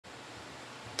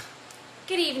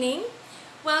Good evening.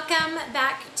 Welcome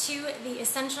back to the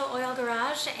Essential Oil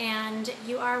Garage, and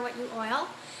you are what you oil.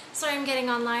 Sorry I'm getting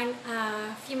online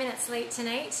a few minutes late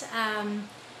tonight.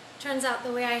 Turns out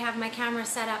the way I have my camera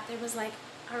set up, there was like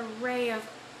a ray of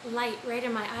light right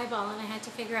in my eyeball, and I had to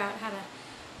figure out how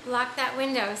to block that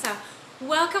window. So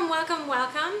welcome, welcome,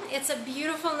 welcome. It's a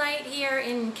beautiful night here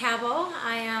in Cabo.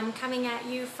 I am coming at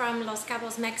you from Los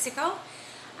Cabos, Mexico.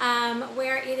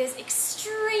 Where it is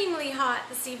extremely hot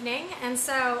this evening, and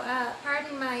so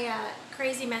pardon my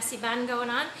crazy messy bun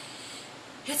going on.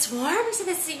 It's warm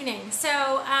this evening,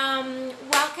 so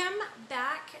welcome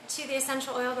back to the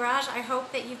Essential Oil Garage. I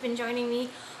hope that you've been joining me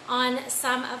on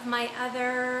some of my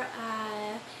other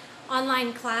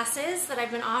online classes that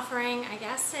I've been offering, I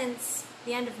guess, since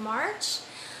the end of March.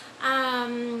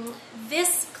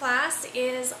 This class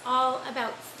is all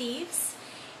about thieves.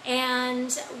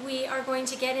 And we are going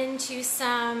to get into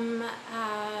some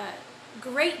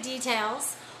great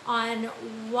details on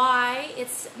why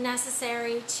it's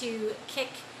necessary to kick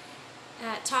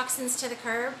toxins to the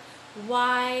curb,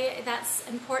 why that's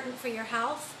important for your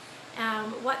health,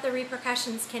 what the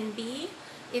repercussions can be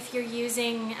if you're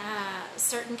using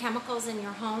certain chemicals in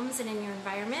your homes and in your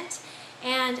environment,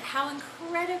 and how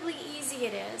incredibly easy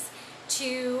it is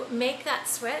to make that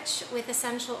switch with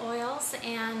essential oils.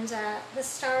 And the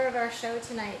star of our show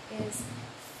tonight is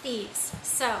thieves.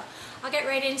 So I'll get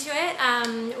right into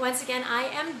it. Once again, I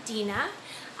am Dina.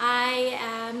 I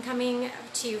am coming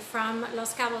to you from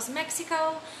Los Cabos,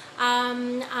 Mexico.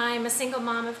 I'm a single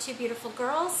mom of two beautiful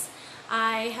girls.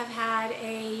 I have had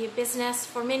a business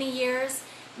for many years,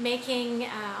 making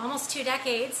almost 2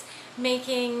 decades,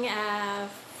 making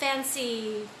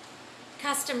fancy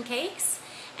custom cakes.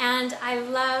 And I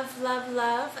love, love,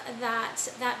 love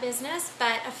that business.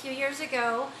 But a few years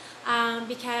ago,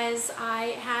 because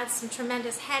I had some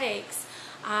tremendous headaches,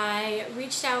 I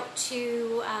reached out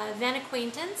to a then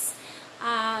acquaintance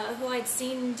who I'd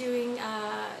seen doing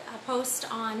a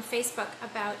post on Facebook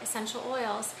about essential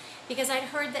oils, because I'd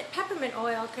heard that peppermint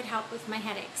oil could help with my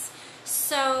headaches.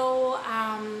 So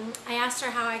I asked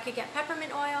her how I could get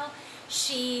peppermint oil.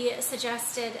 She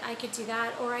suggested I could do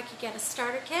that, or I could get a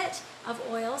starter kit of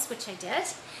oils, which I did.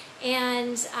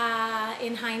 And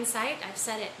in hindsight, I've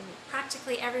said it in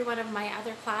practically every one of my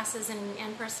other classes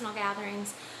and personal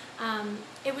gatherings,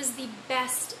 it was the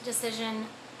best decision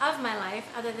of my life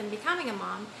other than becoming a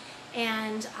mom.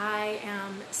 And I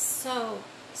am so,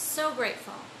 so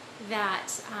grateful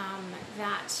that,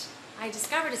 that I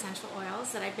discovered essential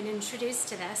oils, that I've been introduced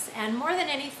to this. And more than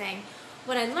anything,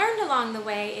 what I learned along the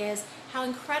way is how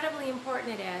incredibly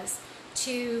important it is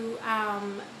to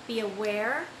be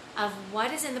aware of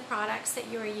what is in the products that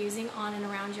you are using on and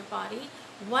around your body,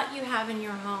 what you have in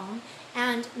your home,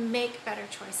 and make better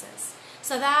choices.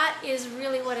 So that is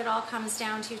really what it all comes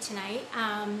down to tonight.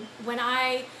 When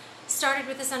I started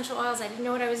with essential oils, I didn't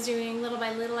know what I was doing. Little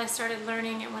by little, I started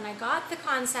learning, and when I got the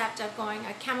concept of going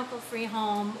a chemical-free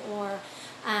home or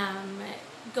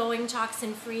going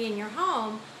toxin-free in your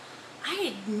home, I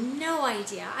had no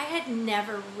idea. I had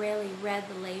never really read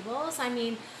the labels. I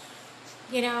mean,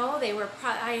 you know,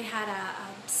 I had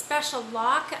a special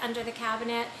lock under the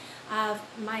cabinet of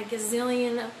my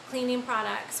gazillion of cleaning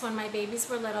products when my babies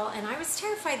were little, and I was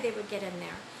terrified they would get in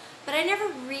there. But I never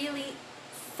really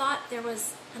thought there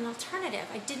was an alternative.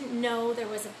 I didn't know there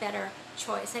was a better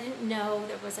choice. I didn't know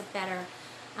there was a better,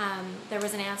 there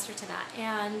was an answer to that.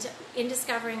 And in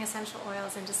discovering essential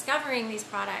oils and discovering these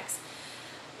products,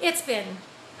 it's been,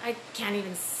 I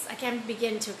can't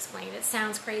begin to explain it. It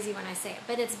sounds crazy when I say it,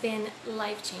 but it's been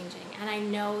life-changing, and I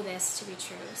know this to be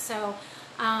true. So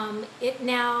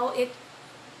it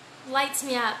lights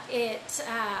me up.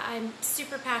 I'm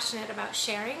super passionate about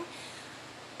sharing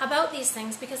about these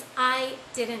things because I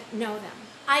didn't know them.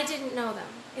 I didn't know them.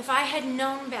 If I had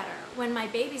known better when my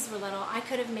babies were little, I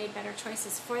could have made better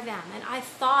choices for them. And I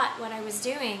thought what I was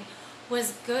doing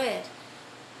was good.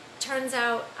 Turns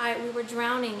out we were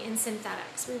drowning in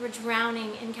synthetics. We were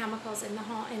drowning in chemicals in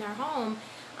our home,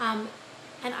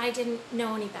 and I didn't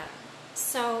know any better.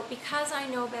 So because I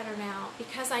know better now,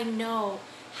 because I know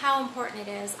how important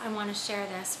it is, I want to share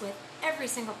this with every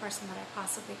single person that I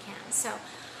possibly can. So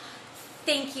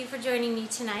thank you for joining me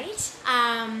tonight.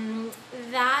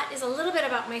 That is a little bit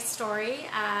about my story.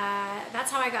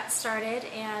 That's how I got started,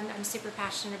 and I'm super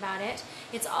passionate about it.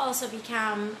 It's also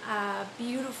become a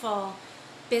beautiful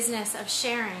business of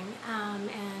sharing,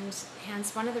 and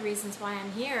hence one of the reasons why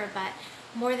I'm here. But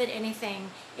more than anything,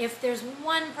 if there's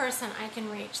one person I can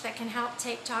reach that can help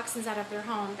take toxins out of their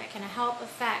home, that can help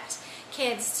affect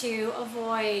kids to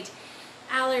avoid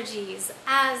allergies,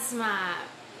 asthma,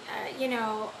 you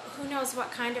know, who knows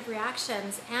what kind of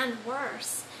reactions, and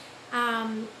worse.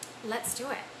 Let's do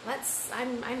it.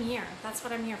 I'm here. That's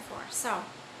what I'm here for. So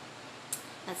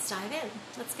let's dive in.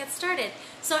 Let's get started.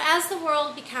 So as the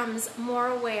world becomes more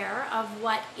aware of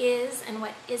what is and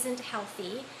what isn't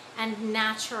healthy and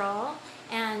natural,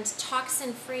 and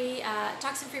toxin-free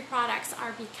products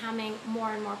are becoming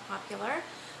more and more popular,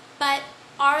 but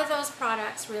are those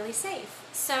products really safe?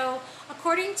 So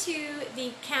according to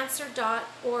the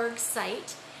cancer.org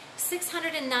site,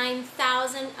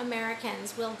 609,000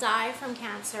 Americans will die from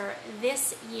cancer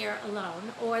this year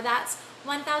alone, or that's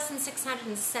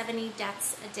 1,670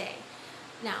 deaths a day.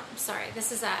 Now, I'm sorry,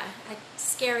 this is a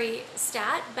scary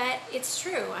stat, but it's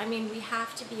true. I mean, we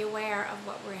have to be aware of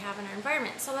what we have in our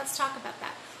environment. So let's talk about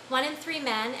that. 1 in 3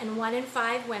 men and 1 in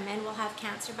 5 women will have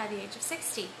cancer by the age of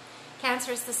 60.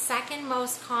 Cancer is the second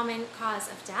most common cause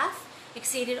of death,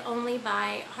 exceeded only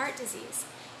by heart disease.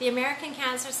 The American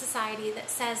Cancer Society that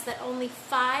says that only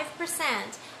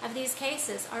 5% of these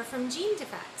cases are from gene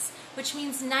defects, which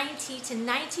means 90 to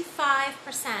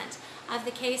 95% of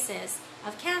the cases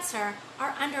of cancer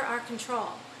are under our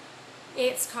control.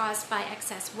 It's caused by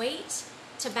excess weight,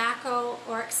 tobacco,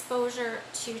 or exposure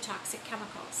to toxic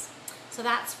chemicals. So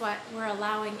that's what we're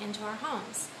allowing into our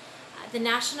homes. The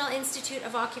National Institute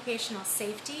of Occupational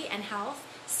Safety and Health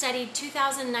studied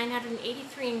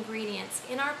 2,983 ingredients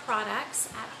in our products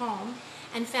at home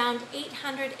and found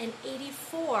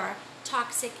 884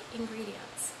 toxic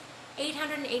ingredients.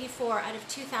 884 out of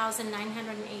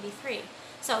 2,983.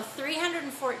 So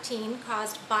 314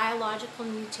 caused biological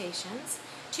mutations,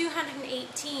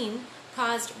 218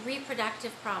 caused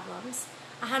reproductive problems,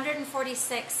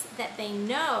 146 that they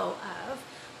know of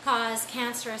cause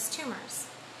cancerous tumors.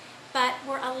 But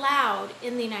we're allowed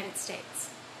in the United States.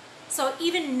 So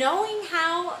even knowing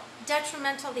how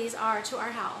detrimental these are to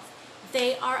our health,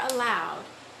 they are allowed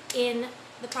in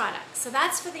the products. So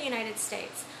that's for the United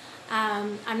States.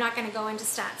 I'm not going to go into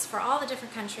stats for all the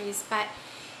different countries, but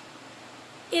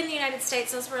in the United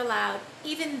States, those were allowed,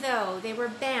 even though they were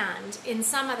banned in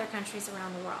some other countries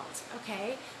around the world,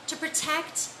 okay? To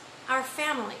protect our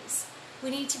families, we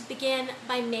need to begin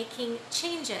by making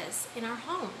changes in our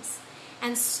homes.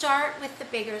 And start with the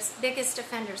biggest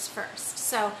offenders first.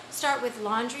 So start with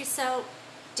laundry soap,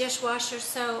 dishwasher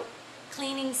soap,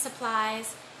 cleaning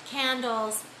supplies,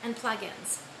 candles, and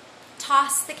plug-ins.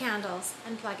 Toss the candles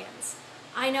and plug-ins.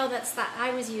 I know that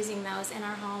I was using those in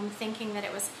our home, thinking that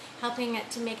it was helping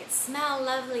it to make it smell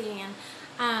lovely, and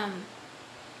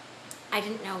I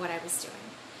didn't know what I was doing.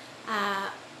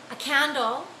 A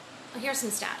candle, here's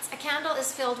some stats. A candle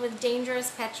is filled with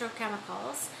dangerous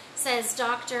petrochemicals, says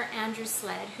Dr. Andrew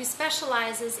Sled, who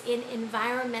specializes in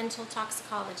environmental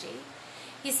toxicology.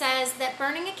 He says that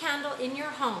burning a candle in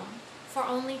your home for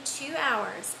only 2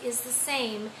 hours is the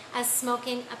same as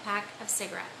smoking a pack of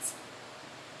cigarettes.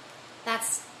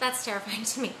 That's terrifying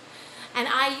to me. And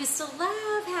I used to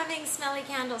love having smelly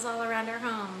candles all around our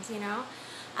homes, you know.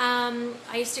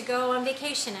 I used to go on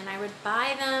vacation and I would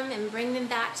buy them and bring them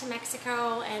back to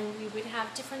Mexico, and we would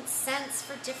have different scents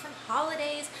for different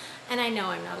holidays, and I know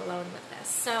I'm not alone with this.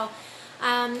 So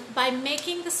by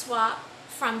making the swap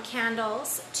from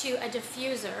candles to a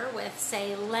diffuser with,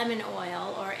 say, lemon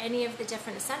oil or any of the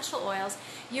different essential oils,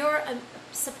 you're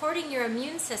supporting your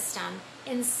immune system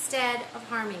instead of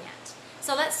harming it.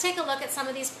 So let's take a look at some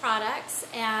of these products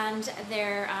and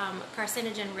their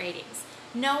carcinogen ratings.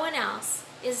 No one else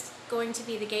is going to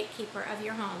be the gatekeeper of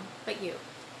your home but you.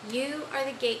 You are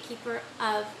the gatekeeper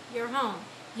of your home.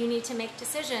 You need to make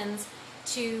decisions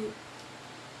to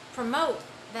promote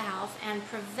the health and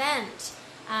prevent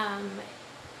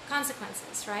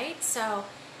consequences, right? So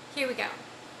here we go.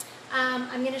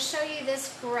 I'm going to show you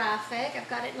this graphic. I've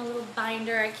got it in a little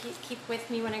binder I keep with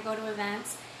me when I go to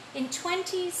events. In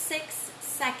 26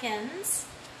 seconds,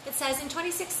 it says in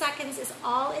 26 seconds is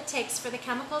all it takes for the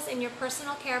chemicals in your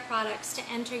personal care products to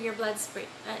enter your bloodstream.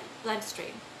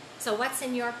 So what's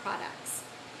in your products?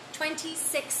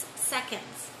 26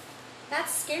 seconds.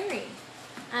 That's scary.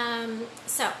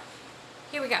 So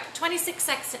here we go. 26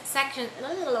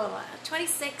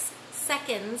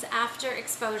 seconds after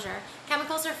exposure,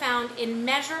 chemicals are found in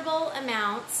measurable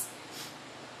amounts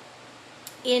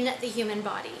in the human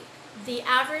body. The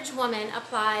average woman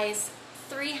applies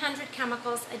 300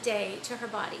 chemicals a day to her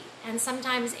body, and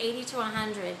sometimes 80 to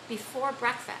 100 before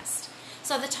breakfast.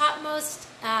 So the top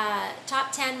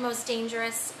 10 most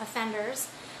dangerous offenders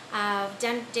of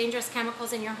dangerous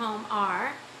chemicals in your home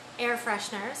are air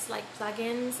fresheners like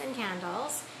plug-ins and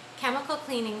candles, chemical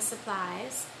cleaning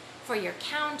supplies for your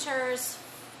counters,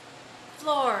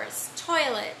 floors,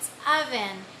 toilets,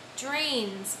 oven,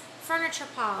 drains, furniture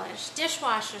polish,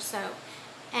 dishwasher soap,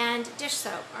 and dish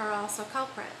soap are also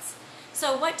culprits.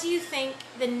 So what do you think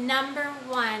the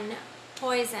 #1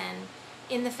 poison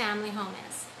in the family home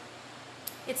is?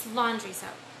 It's laundry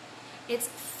soap. It's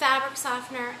fabric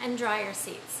softener and dryer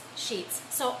sheets.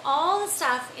 So all the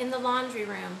stuff in the laundry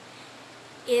room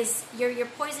is you're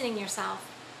poisoning yourself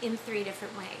in 3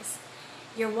 different ways.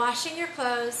 You're washing your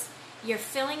clothes, you're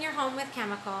filling your home with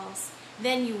chemicals,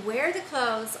 then you wear the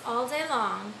clothes all day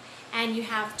long and you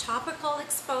have topical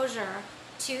exposure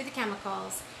to the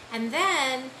chemicals, and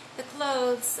then the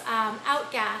clothes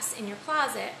outgas in your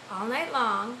closet all night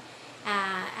long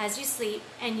as you sleep,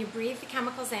 and you breathe the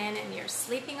chemicals in and you're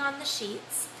sleeping on the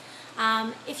sheets.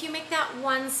 If you make that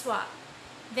one swap,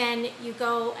 then you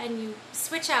go and you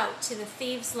switch out to the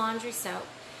Thieves laundry soap,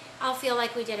 I'll feel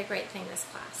like we did a great thing this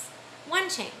class. One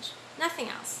change, nothing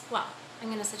else. Well, I'm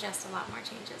going to suggest a lot more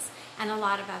changes and a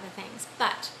lot of other things,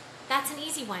 but that's an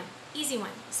easy one. Easy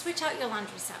one. Switch out your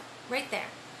laundry soap right there.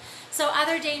 So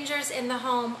other dangers in the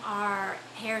home are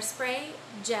hairspray,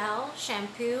 gel,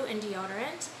 shampoo, and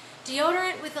deodorant.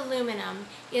 Deodorant with aluminum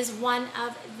is one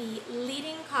of the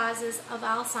leading causes of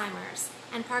Alzheimer's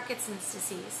and Parkinson's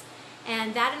disease.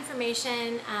 And that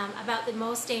information about the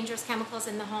most dangerous chemicals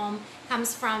in the home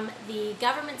comes from the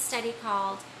government study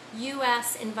called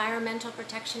U.S. Environmental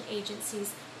Protection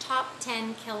Agency's Top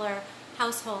 10 Killer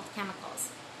Household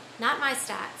Chemicals. Not my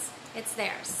stats, it's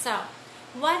theirs. So,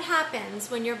 what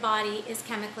happens when your body is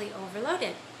chemically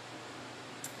overloaded?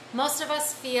 Most of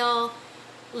us feel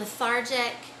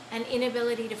lethargic, an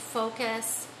inability to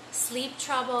focus, sleep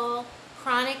trouble,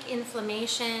 chronic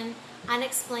inflammation,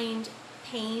 unexplained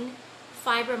pain,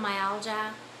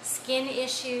 fibromyalgia, skin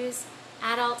issues,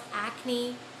 adult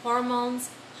acne, hormones,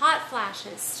 hot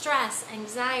flashes, stress,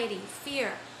 anxiety,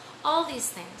 fear, all these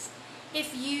things.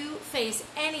 If you face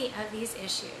any of these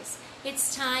issues,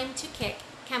 it's time to kick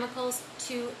chemicals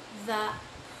to the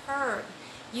curb.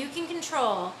 You can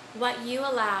control what you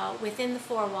allow within the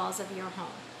 4 walls of your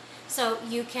home. So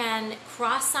you can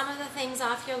cross some of the things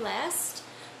off your list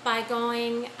by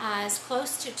going as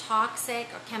close to toxic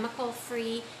or chemical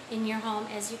free in your home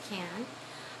as you can.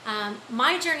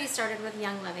 My journey started with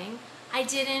Young Living. I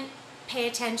didn't pay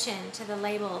attention to the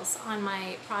labels on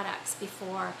my products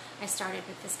before I started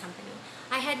with this company.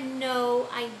 I had no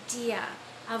idea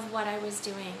of what I was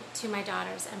doing to my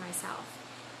daughters and myself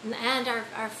and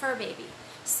our fur baby.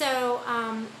 So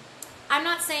I'm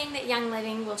not saying that Young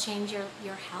Living will change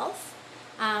your health.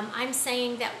 I'm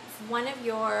saying that one of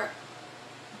your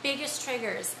biggest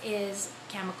triggers is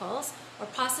chemicals, or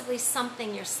possibly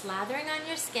something you're slathering on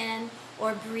your skin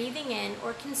or breathing in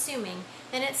or consuming,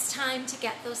 then it's time to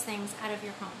get those things out of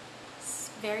your home. It's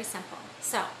very simple.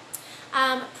 So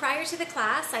prior to the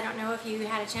class, I don't know if you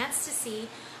had a chance to see,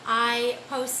 I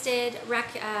posted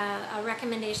a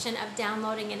recommendation of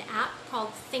downloading an app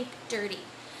called Think Dirty.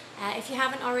 If you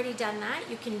haven't already done that,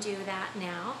 you can do that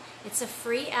now. It's a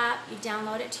free app. You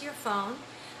download it to your phone.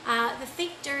 The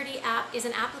Think Dirty app is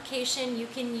an application you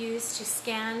can use to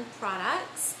scan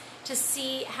products to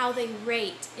see how they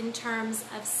rate in terms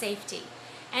of safety.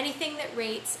 Anything that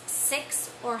rates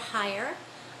 6 or higher,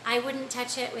 I wouldn't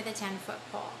touch it with a 10-foot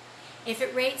pole. If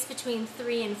it rates between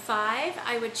 3 and 5,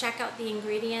 I would check out the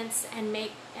ingredients and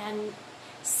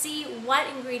see what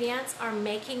ingredients are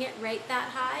making it rate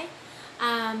that high.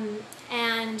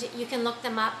 And you can look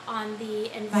them up on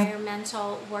the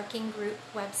Environmental Working Group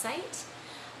website.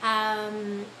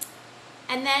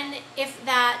 And then if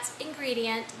that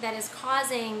ingredient that is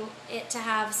causing it to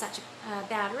have such a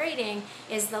bad rating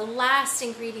is the last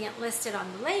ingredient listed on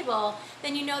the label,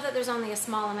 then you know that there's only a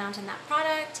small amount in that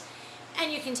product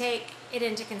and you can take it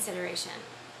into consideration.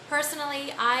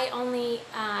 Personally, I only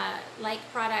like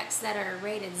products that are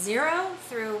rated 0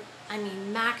 through,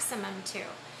 maximum 2.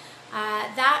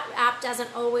 That app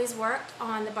doesn't always work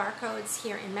on the barcodes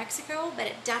here in Mexico, but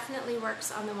it definitely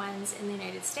works on the ones in the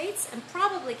United States and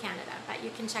probably Canada, but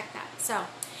you can check that. So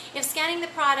if scanning the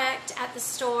product at the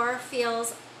store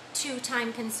feels too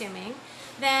time consuming,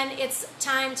 then it's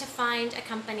time to find a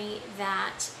company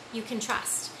that you can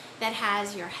trust, that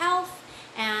has your health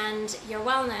and your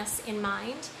wellness in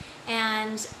mind,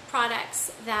 and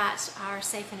products that are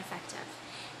safe and effective.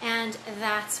 And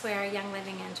that's where Young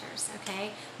Living enters,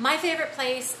 okay? My favorite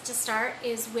place to start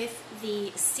is with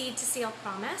the Seed to Seal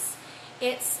Promise.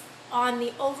 It's on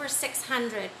the over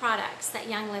 600 products that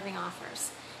Young Living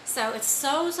offers. So it's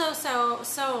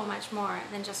so much more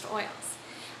than just oils.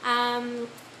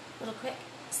 Little quick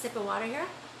sip of water here.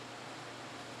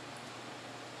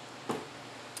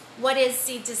 What is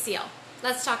Seed to Seal?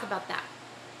 Let's talk about that.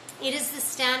 It is the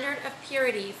standard of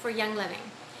purity for Young Living.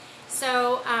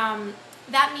 So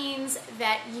That means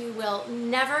that you will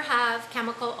never have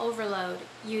chemical overload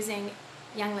using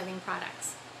Young Living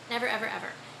products. Never, ever,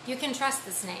 ever. You can trust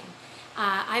this name.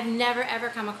 I've never, ever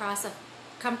come across a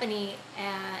company,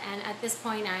 and at this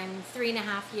point I'm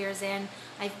 3.5 years in.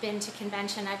 I've been to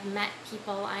convention, I've met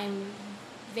people, I'm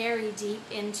very deep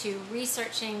into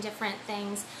researching different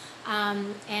things,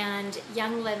 and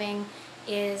Young Living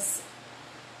has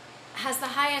the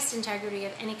highest integrity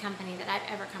of any company that I've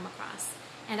ever come across.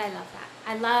 And I love that.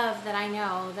 I love that I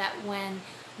know that when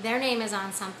their name is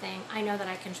on something, I know that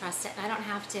I can trust it. I don't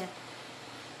have to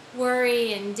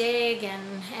worry and dig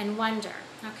and wonder.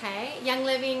 Okay, Young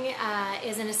Living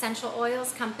is an essential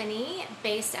oils company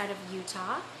based out of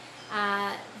Utah.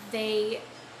 The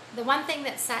one thing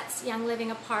that sets Young Living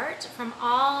apart from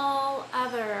all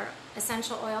other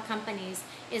essential oil companies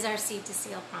is our seed to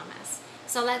seal promise.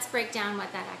 So let's break down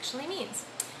what that actually means.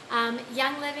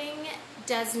 Young Living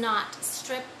does not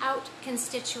strip out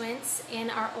constituents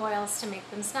in our oils to make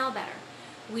them smell better.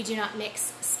 We do not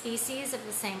mix species of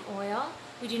the same oil.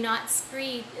 We do not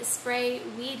spray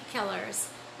weed killers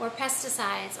or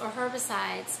pesticides or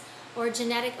herbicides or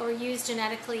use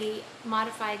genetically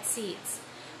modified seeds.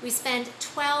 We spend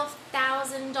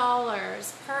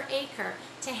 $12,000 per acre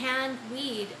to hand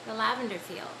weed the lavender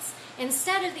fields,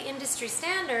 instead of the industry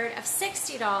standard of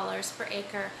 $60 per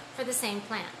acre for the same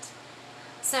plant.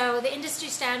 So the industry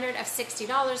standard of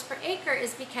 $60 per acre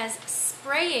is because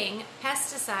spraying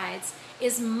pesticides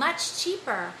is much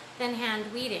cheaper than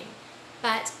hand weeding,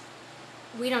 but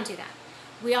we don't do that.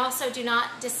 We also do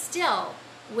not distill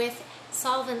with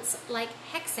solvents like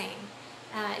hexane.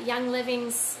 Young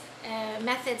Living's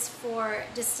methods for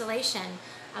distillation,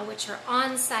 which are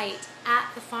on site at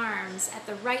the farms at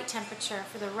the right temperature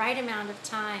for the right amount of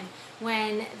time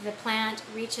when the plant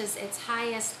reaches its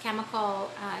highest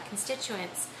chemical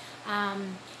constituents.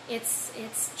 It's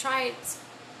tried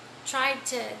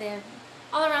to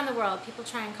all around the world. People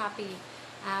try and copy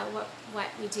what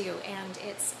we do, and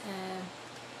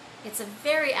it's a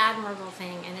very admirable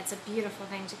thing, and it's a beautiful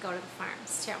thing to go to the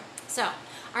farms too. So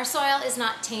our soil is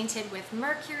not tainted with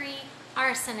mercury,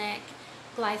 arsenic,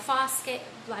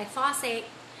 glyphosate,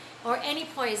 or any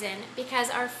poison, because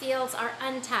our fields are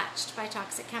untouched by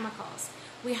toxic chemicals.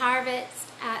 We harvest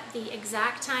at the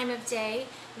exact time of day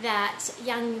that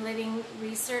Young Living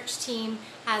research team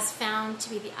has found to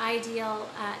be the ideal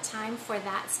time for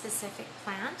that specific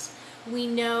plant. We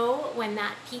know when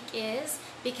that peak is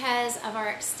because of our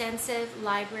extensive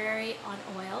library on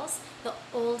oils, the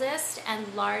oldest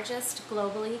and largest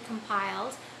globally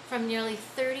compiled from nearly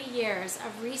 30 years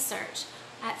of research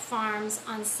at farms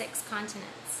on 6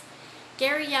 continents.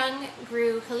 Gary Young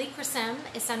grew helichrysum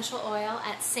essential oil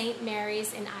at St.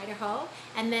 Mary's in Idaho,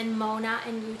 and then Mona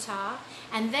in Utah,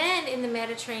 and then in the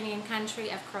Mediterranean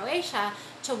country of Croatia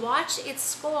to watch its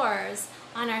scores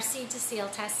on our seed to seal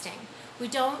testing. We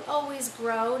don't always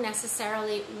grow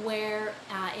necessarily where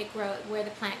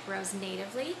the plant grows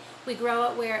natively. We grow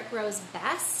it where it grows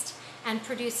best and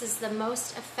produces the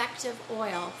most effective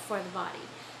oil for the body.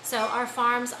 So our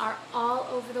farms are all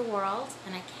over the world,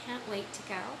 and I can't wait to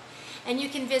go. And you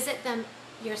can visit them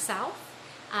yourself,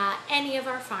 any of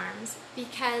our farms,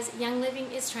 because Young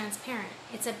Living is transparent.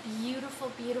 It's a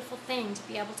beautiful, beautiful thing to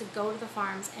be able to go to the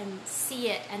farms and see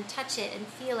it and touch it and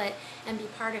feel it and be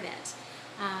part of it.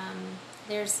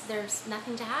 There's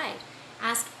nothing to hide.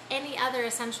 Ask any other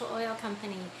essential oil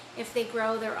company if they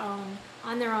grow their own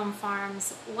on their own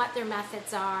farms, what their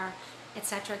methods are,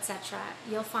 etc., etc.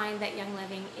 You'll find that Young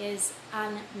Living is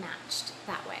unmatched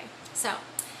that way. So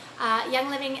Young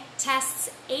Living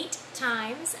tests 8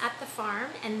 times at the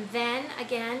farm, and then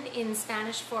again in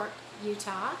Spanish Fork,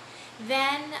 Utah,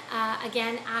 then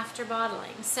again after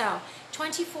bottling. So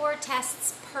 24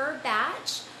 tests per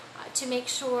batch to make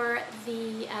sure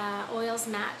the oils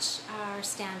match our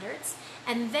standards,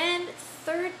 and then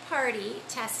third-party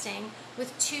testing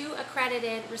with 2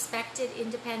 accredited, respected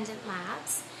independent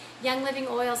labs. Young Living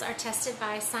oils are tested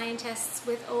by scientists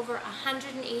with over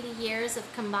 180 years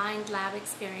of combined lab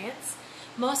experience.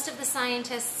 Most of the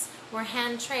scientists were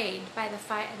hand-trained by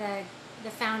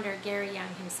the founder, Gary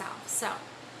Young himself. So,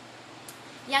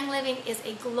 Young Living is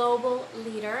a global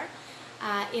leader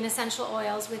in essential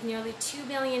oils with nearly $2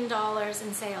 billion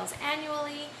in sales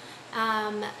annually,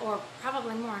 or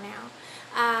probably more now.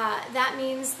 That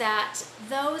means that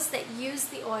those that use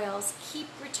the oils keep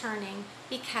returning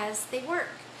because they work.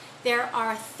 There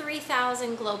are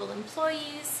 3,000 global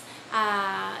employees,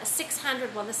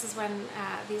 600, well this is when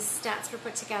these stats were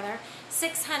put together,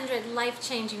 600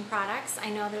 life-changing products.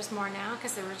 I know there's more now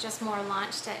because there were just more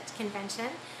launched at convention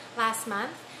last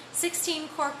month. 16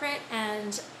 corporate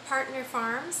and partner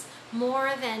farms,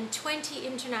 more than 20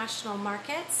 international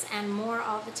markets and more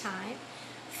all the time,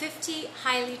 50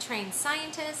 highly trained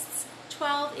scientists,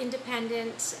 12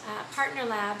 independent partner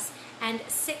labs, and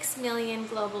 6 million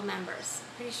global members.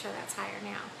 I'm pretty sure that's higher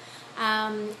now.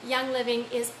 Young Living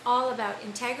is all about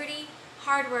integrity,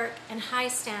 hard work, and high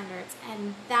standards,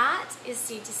 and that is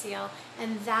Seed to Seal,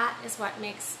 and that is what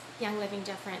makes Young Living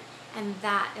different, and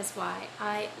that is why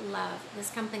I love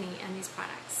this company and these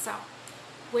products. So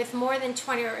with more than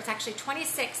 20, or it's actually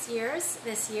 26 years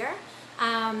this year,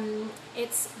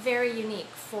 it's very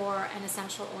unique for an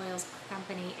essential oils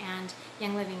company, and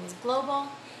Young Living is global,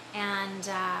 and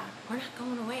we're not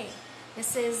going away.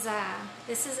 This is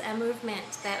a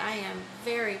movement that I am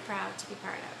very proud to be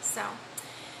part of. So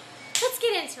let's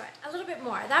get into it a little bit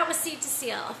more. That was Seed to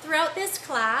Seal. Throughout this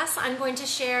class, I'm going to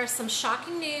share some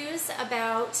shocking news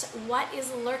about what is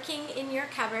lurking in your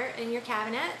cupboard, in your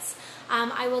cabinets.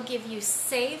 I will give you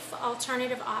safe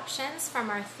alternative options from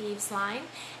our Thieves line,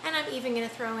 and I'm even going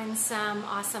to throw in some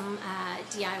awesome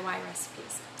DIY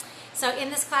recipes. So in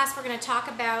this class, we're going to talk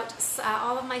about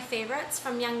all of my favorites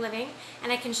from Young Living,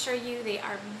 and I can assure you they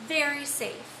are very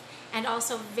safe and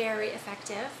also very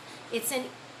effective. It's an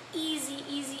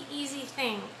easy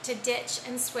thing to ditch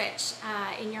and switch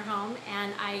in your home,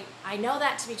 and I know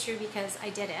that to be true because I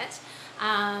did it,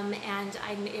 and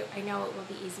I know it will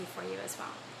be easy for you as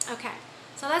well. Okay,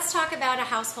 so let's talk about a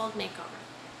household makeover.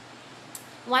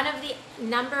 One of the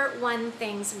 #1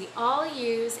 things we all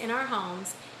use in our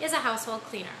homes is a household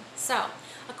cleaner. So,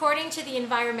 according to the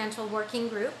Environmental Working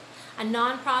Group, a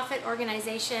nonprofit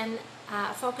organization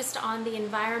focused on the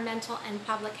environmental and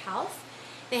public health,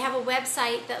 they have a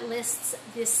website that lists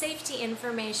the safety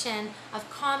information of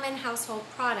common household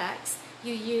products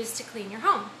you use to clean your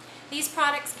home. These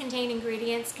products contain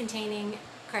ingredients containing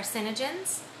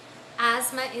carcinogens,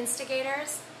 asthma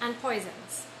instigators, and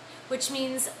poisons, which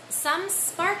means some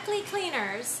sparkly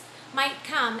cleaners might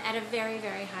come at a very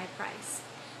high price.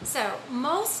 So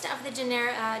most of the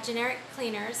generic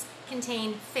cleaners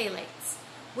contain phthalates,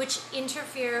 which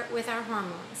interfere with our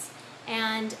hormones,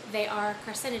 and they are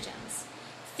carcinogens.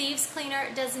 Thieves Cleaner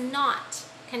does not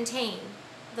contain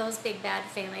those big bad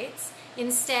phthalates.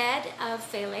 Instead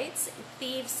of phthalates,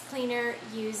 Thieves Cleaner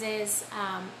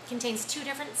contains 2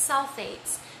 different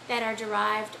sulfates that are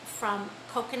derived from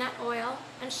coconut oil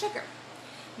and sugar.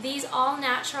 These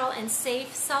all-natural and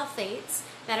safe sulfates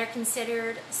that are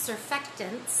considered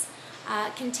surfactants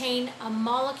contain a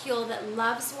molecule that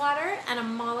loves water and a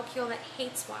molecule that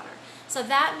hates water. So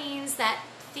that means that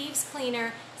Thieves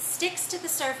Cleaner sticks to the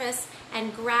surface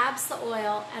and grabs the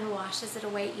oil and washes it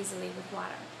away easily with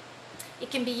water.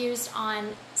 It can be used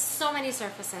on so many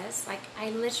surfaces. Like, I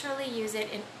literally use it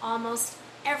in almost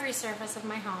every surface of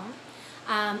my home.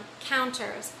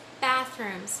 Counters,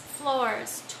 bathrooms,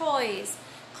 floors, toys,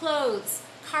 clothes,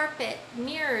 carpet,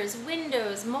 mirrors,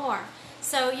 windows, more.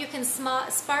 So you can spot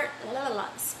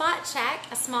check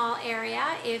a small area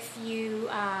if you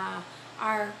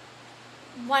are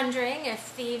wondering if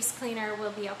Thieves Cleaner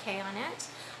will be okay on it.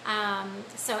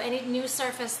 So any new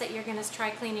surface that you're going to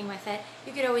try cleaning with it,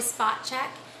 you could always spot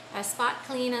check, spot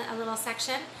clean a little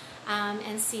section,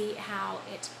 and see how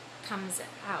it comes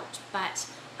out. But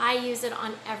I use it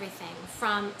on everything,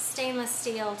 from stainless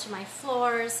steel to my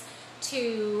floors,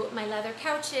 to my leather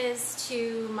couches,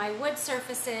 to my wood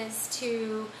surfaces,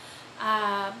 to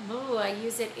I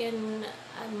use it in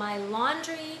my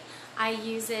laundry.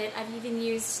 I've even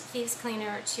used Thieves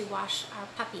Cleaner to wash our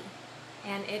puppy,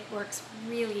 and it works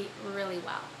really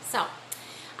well. So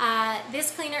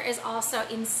this cleaner is also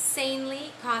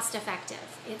insanely cost effective.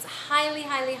 It's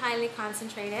highly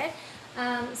concentrated.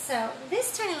 So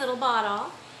this tiny little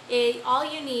bottle, all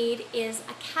you need is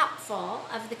a capful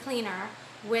of the cleaner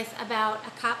with about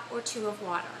a cup or 2 of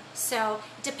water. So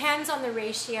it depends on the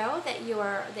ratio that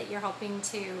you're hoping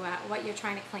to what you're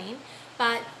trying to clean.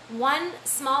 But 1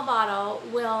 small bottle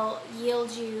will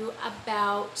yield you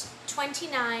about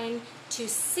 29 to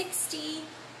 60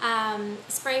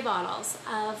 spray bottles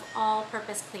of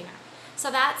all-purpose cleaner. So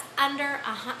that's under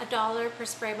 $1 per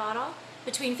spray bottle,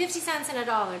 between 50 cents and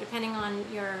 $1, depending on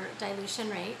your dilution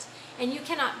rate, and you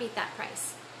cannot beat that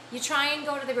price. You try and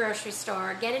go to the grocery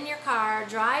store, get in your car,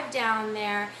 drive down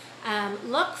there,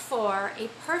 look for a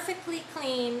perfectly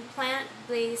clean,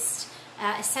 plant-based,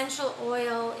 essential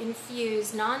oil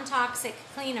infused, non-toxic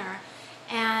cleaner,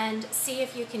 and see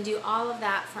if you can do all of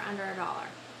that for under $1.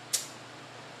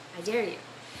 I dare you.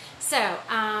 So,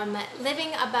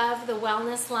 living above the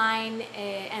wellness line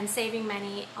and saving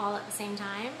money all at the same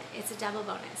time, it's a double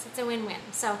bonus. It's a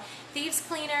win-win. So, Thieves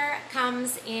Cleaner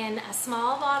comes in a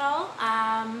small bottle.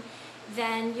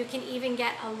 then you can even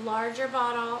get a larger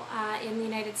bottle in the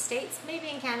United States, maybe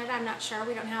in Canada, I'm not sure.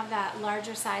 We don't have that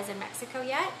larger size in Mexico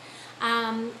yet.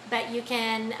 But you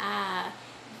can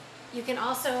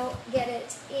also get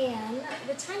it in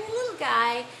the tiny little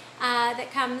guy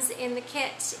that comes in the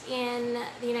kit in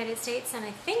the United States and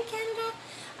I think Canada.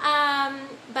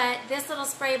 But this little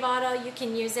spray bottle, you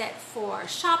can use it for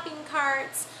shopping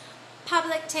carts,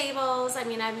 public tables. I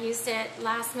mean, I've used it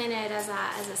last minute as a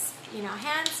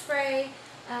hand spray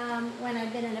when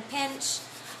I've been in a pinch.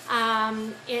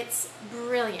 It's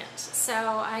brilliant.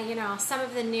 So some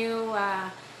of the new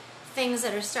things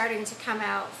that are starting to come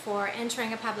out for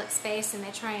entering a public space and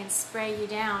they try and spray you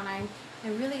down. I'm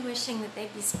really wishing that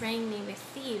they'd be spraying me with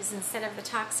thieves instead of the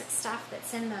toxic stuff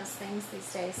that's in those things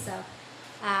these days. So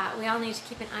we all need to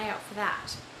keep an eye out for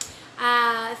that.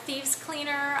 Thieves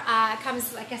Cleaner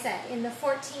comes, like I said, in the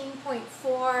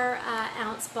 14.4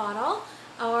 ounce bottle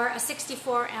or a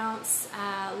 64 ounce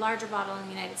larger bottle in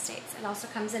the United States. It also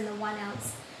comes in the 1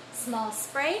 ounce small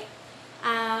spray.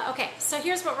 Okay, so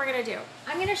here's what we're going to do.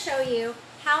 I'm going to show you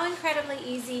how incredibly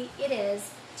easy it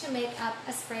is to make up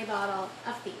a spray bottle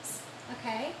of Thieves.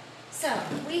 Okay, so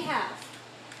we have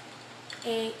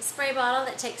a spray bottle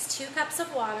that takes 2 cups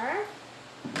of water.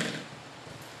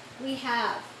 We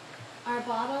have our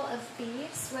bottle of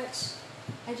Thieves, which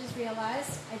I just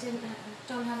realized I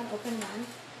don't have an open one.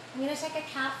 I'm going to take a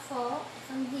capful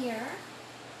from here.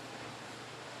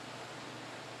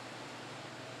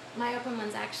 My open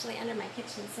one's actually under my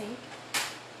kitchen sink.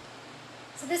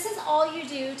 So this is all you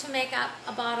do to make up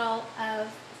a bottle of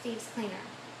Thieves Cleaner.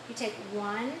 You take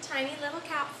 1 tiny little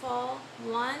capful,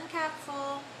 1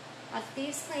 capful of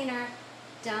Thieves Cleaner,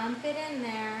 dump it in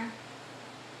there,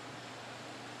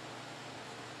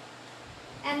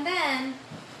 and then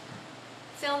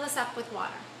fill this up with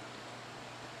water.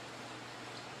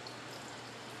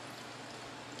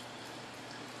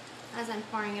 As I'm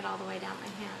pouring it all the way down my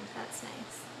hand. That's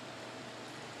nice.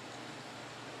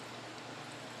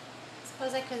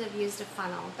 Suppose I could have used a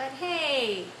funnel, but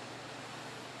hey,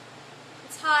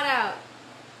 it's hot out.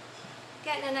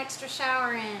 Getting an extra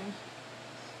shower in.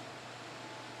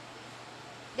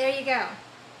 There you go.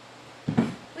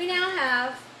 We now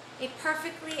have a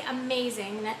perfectly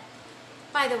amazing,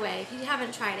 by the way, if you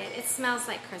haven't tried it, it smells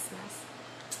like Christmas.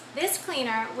 This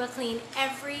cleaner will clean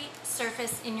every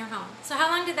surface in your home. So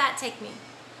how long did that take me?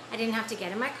 I didn't have to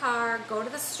get in my car, go to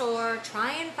the store,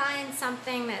 try and find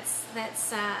something that's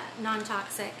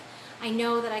non-toxic. I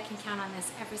know that I can count on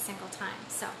this every single time.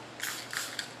 So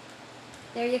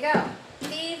there you go.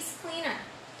 Thieves Cleaner.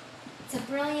 It's a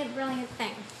brilliant, brilliant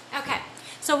thing. Okay,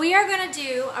 so we are going to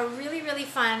do a really, really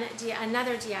fun,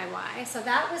 another DIY. So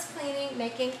that was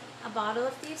making a bottle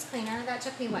of Thieves Cleaner. That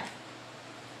took me what,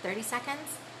 30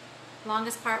 seconds?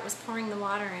 Longest part was pouring the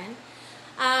water in.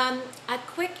 A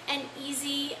quick and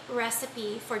easy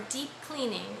recipe for deep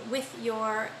cleaning with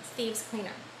your Thieves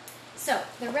Cleaner. So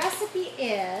the recipe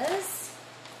is,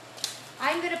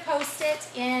 I'm going to post it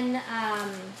in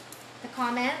the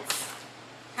comments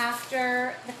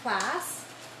after the class.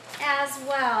 As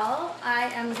well,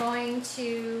 I am going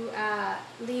to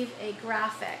leave a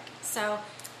graphic. So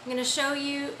I'm going to show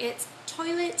you its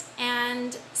toilet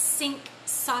and sink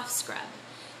soft scrub.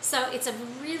 So it's a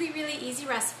really, really easy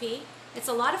recipe. It's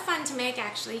a lot of fun to make,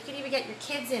 actually. You could even get your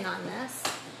kids in on this.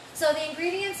 So the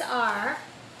ingredients are,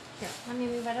 here, let me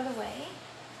move out of the way.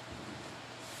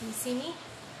 Can you see me?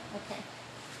 Okay.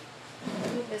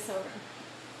 Move this over.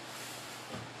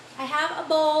 I have a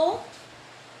bowl.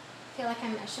 I feel like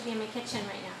I should be in my kitchen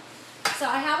right now. So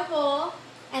I have a bowl,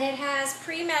 and it has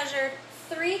pre-measured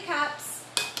 3 cups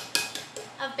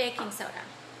of baking soda.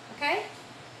 Okay?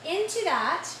 Into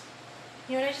that,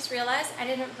 you know what I just realized? I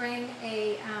didn't bring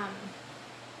a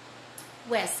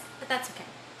whisk, but that's okay.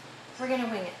 We're going to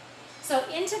wing it. So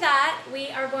into that, we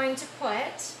are going to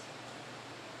put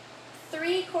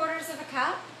 3/4 of a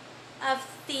cup of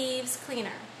Thieves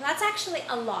Cleaner. That's actually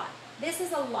a lot. This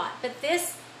is a lot, but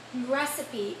this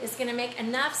recipe is going to make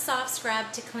enough soft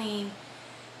scrub to clean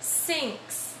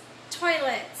sinks,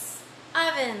 toilets,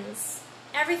 ovens,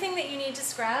 everything that you need to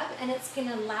scrub, and it's going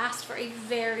to last for a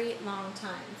very long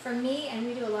time. For me, and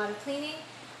we do a lot of cleaning,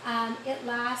 it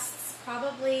lasts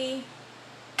probably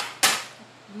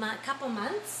a couple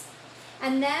months.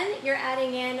 And then you're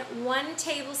adding in 1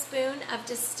 tablespoon of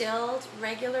distilled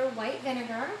regular white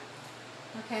vinegar.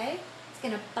 Okay, it's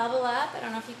going to bubble up. I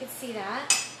don't know if you can see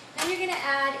that. Then you're going to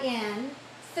add in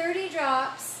 30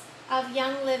 drops of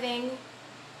Young Living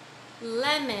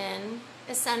lemon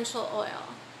essential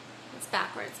oil. It's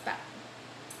backwards, but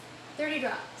 30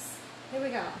 drops. Here we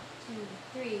go.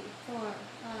 2, 3, 4, 5,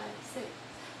 6,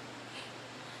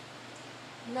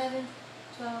 11,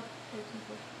 12, 13,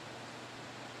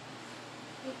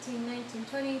 14, 18, 19,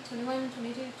 20, 21,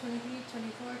 22, 23,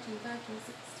 24, 25,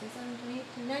 26, 27, 28,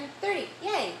 29, 30.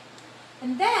 Yay!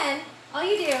 And then all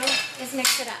you do is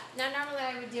mix it up. Now normally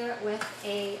I would do it with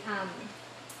a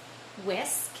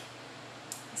whisk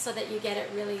so that you get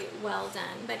it really well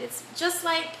done. But it's just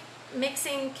like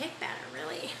mixing cake batter,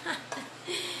 really.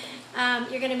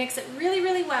 You're going to mix it really,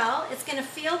 really well. It's going to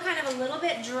feel kind of a little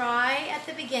bit dry at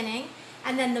the beginning.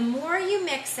 And then the more you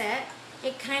mix it,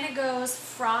 it kind of goes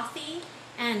frothy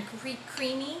and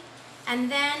creamy. And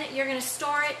then you're going to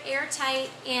store it airtight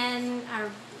in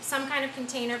some kind of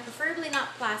container, preferably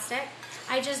not plastic.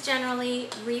 I just generally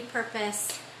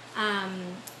repurpose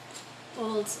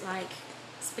old like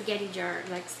spaghetti jar,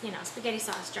 like spaghetti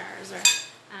sauce jars or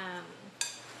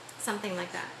something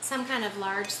like that. Some kind of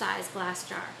large size glass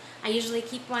jar. I usually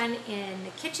keep one in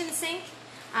the kitchen sink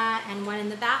and one in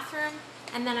the bathroom,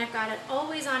 and then I've got it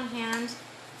always on hand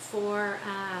for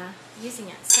using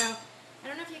it. So I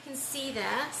don't know if you can see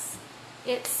this.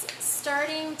 It's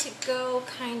starting to go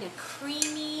kind of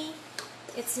creamy.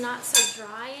 It's not so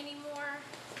dry anymore.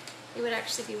 It would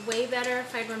actually be way better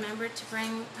if I'd remembered to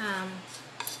bring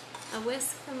a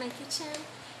whisk from my kitchen,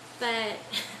 but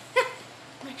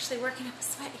I'm actually working up a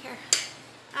sweat here.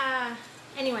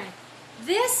 Anyway,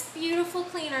 this beautiful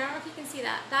cleaner, I don't know if you can see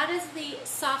that, that is the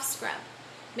soft scrub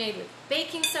made with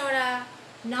baking soda,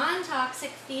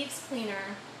 non-toxic Thieves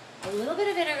cleaner, a little bit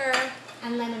of vinegar,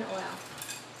 and lemon oil.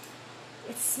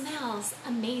 It smells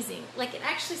amazing. Like, it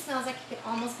actually smells like it could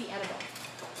almost be edible.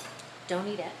 Don't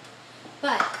eat it.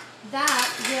 But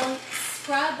that will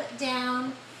scrub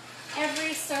down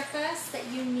every surface that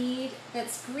you need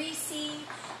that's greasy,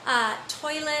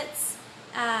 toilets,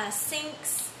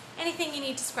 sinks, anything you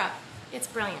need to scrub. It's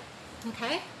brilliant.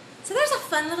 Okay? So there's a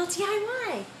fun little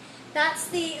DIY. That's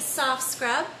the soft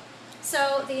scrub.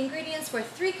 So the ingredients were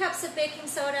 3 cups of baking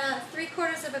soda,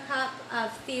 3/4 of a cup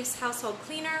of Thieves household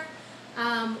cleaner,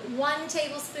 1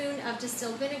 tablespoon of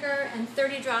distilled vinegar, and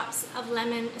 30 drops of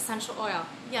lemon essential oil.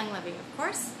 Young Living, of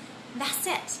course. That's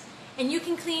it. And you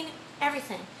can clean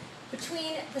everything.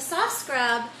 Between the soft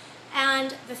scrub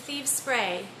and the Thieves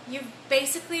spray, you've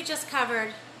basically just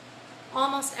covered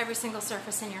almost every single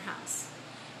surface in your house.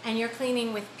 And you're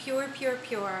cleaning with pure, pure,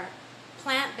 pure,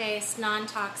 plant-based,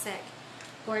 non-toxic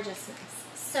gorgeousness.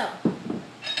 So,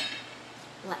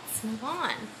 let's move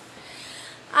on.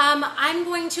 I'm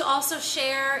going to also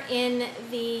share in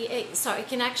the, so it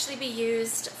can actually be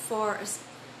used for,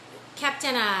 kept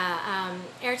in a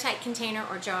airtight container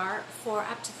or jar for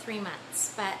up to 3 months,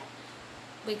 but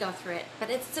we go through it. But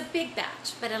it's a big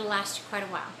batch, but it'll last you quite a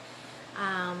while.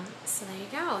 So there you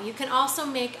go. You can also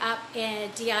make up a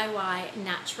DIY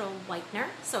natural whitener.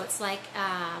 So it's like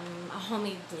a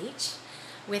homemade bleach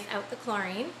without the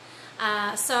chlorine.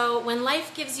 So when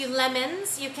life gives you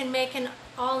lemons, you can make an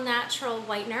all-natural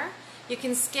whitener. You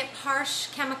can skip harsh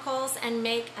chemicals and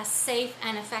make a safe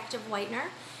and effective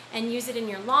whitener and use it in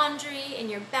your laundry, in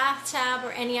your bathtub,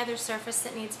 or any other surface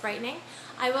that needs brightening.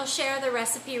 I will share the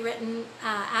recipe written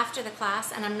after the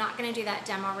class, and I'm not going to do that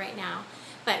demo right now.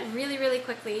 But really, really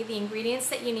quickly, the ingredients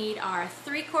that you need are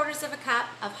 3/4 of a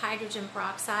cup of hydrogen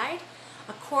peroxide,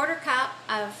 1/4 cup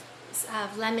of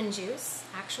lemon juice,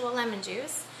 actual lemon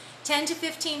juice, 10 to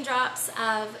 15 drops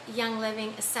of Young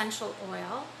Living essential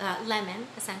oil, lemon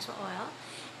essential oil,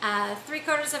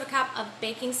 3/4 of a cup of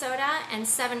baking soda, and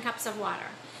 7 cups of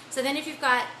water. So then if you've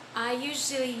got, I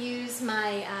usually use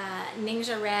my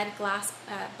Ninja Red glass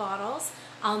bottles.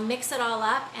 I'll mix it all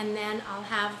up, and then I'll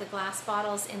have the glass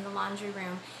bottles in the laundry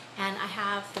room, and I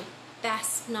have the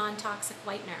best non-toxic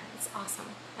whitener. It's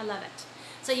awesome. I love it.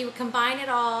 So you would combine it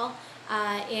all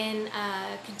in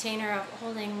a container of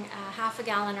holding half a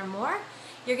gallon or more.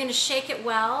 You're going to shake it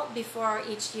well before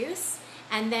each use,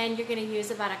 and then you're going to use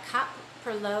about a cup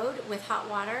per load with hot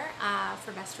water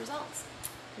for best results.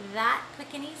 That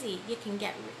quick and easy. You can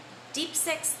get Deep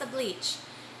Six the bleach.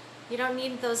 You don't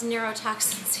need those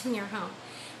neurotoxins in your home.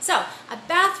 So, a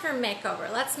bathroom makeover.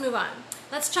 Let's move on.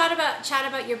 Let's chat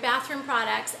about your bathroom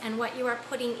products and what you are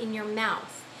putting in your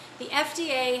mouth. The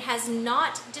FDA has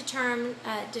not defined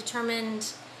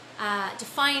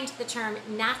the term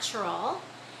natural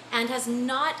and has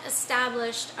not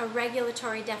established a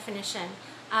regulatory definition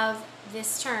of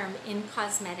this term in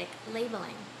cosmetic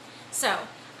labeling. So,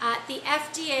 the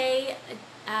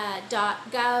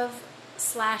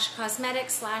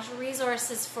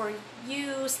FDA.gov/cosmetic/resources for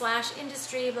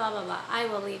you/industry, blah, blah, blah. I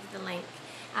will leave the link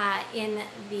in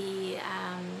the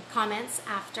comments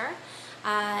after.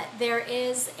 There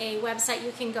is a website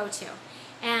you can go to,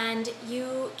 and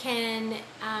you can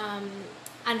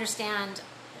understand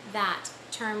that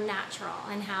term natural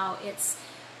and how it's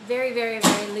very, very,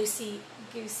 very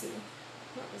loosey-goosey.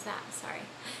 What was that? Sorry,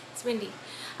 it's windy.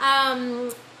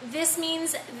 This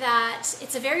means that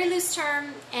it's a very loose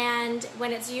term, and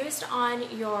when it's used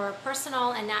on your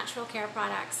personal and natural care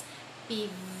products, be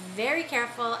very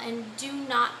careful and do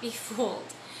not be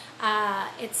fooled.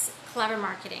 It's clever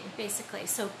marketing, basically.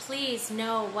 So please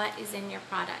know what is in your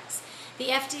products. The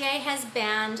FDA has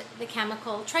banned the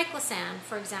chemical triclosan,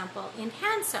 for example, in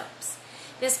hand soaps.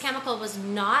 This chemical was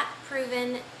not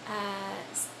proven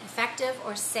effective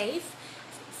or safe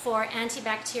for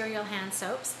antibacterial hand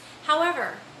soaps.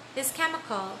 However, this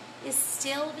chemical is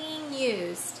still being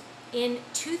used in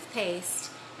toothpaste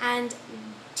and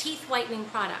teeth whitening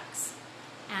products,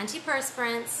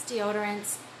 antiperspirants,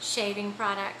 deodorants, shaving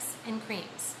products, and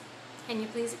creams. Can you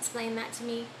please explain that to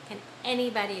me? Can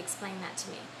anybody explain that to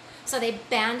me? So they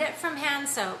banned it from hand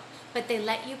soap, but they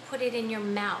let you put it in your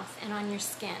mouth and on your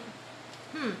skin.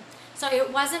 So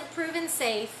it wasn't proven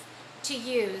safe to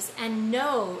use, and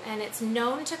it's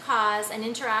known to cause an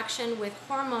interaction with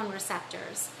hormone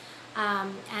receptors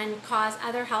and cause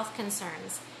other health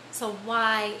concerns. So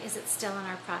why is it still in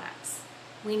our products?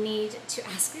 We need to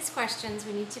ask these questions.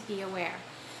 We need to be aware.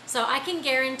 So I can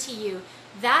guarantee you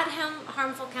that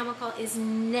harmful chemical is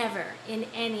never in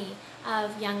any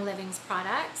of Young Living's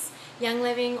products. Young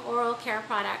Living oral care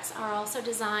products are also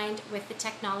designed with the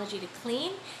technology to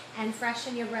clean and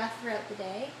freshen your breath throughout the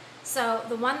day. So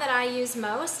the one that I use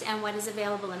most and what is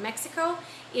available in Mexico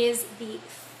is the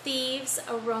Thieves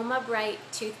Aroma Bright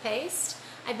toothpaste.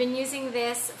 I've been using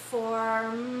this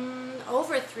for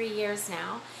over 3 years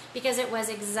now, because it was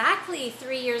exactly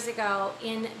 3 years ago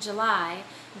in July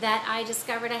that I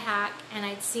discovered a hack, and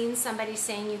I'd seen somebody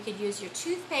saying you could use your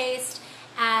toothpaste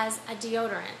as a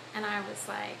deodorant, and I was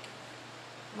like,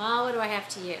 well, what do I have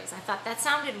to use? I thought that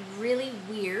sounded really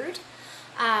weird,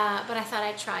 but I thought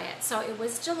I'd try it. So it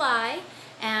was July,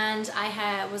 and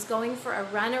I was going for a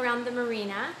run around the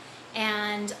marina,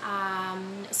 and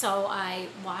so I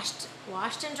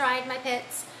washed and dried my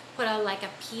pits, put like a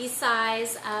pea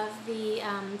size of the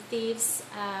Thieves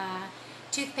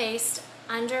toothpaste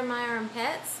under my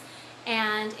armpits,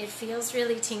 and it feels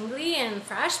really tingly and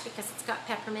fresh because it's got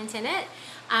peppermint in it.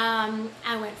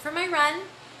 I went for my run,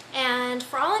 and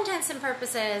for all intents and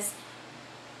purposes,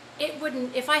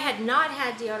 if I had not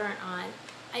had deodorant on,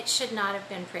 it should not have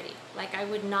been pretty. Like, I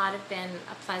would not have been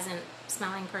a pleasant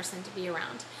smelling person to be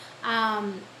around.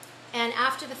 And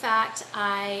after the fact,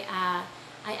 I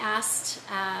asked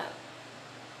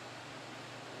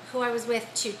who I was with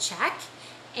to check,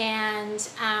 and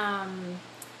I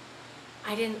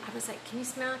was like, can you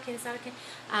smell? Okay, is that okay?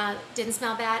 Didn't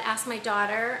smell bad. Asked my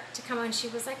daughter to come on. She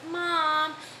was like,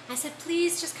 Mom. I said,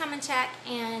 please just come and check,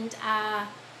 and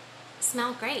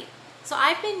smell great. So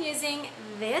I've been using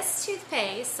this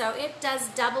toothpaste, so it does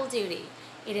double duty.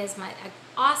 It is my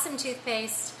awesome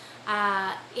toothpaste.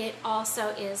 It also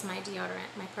is my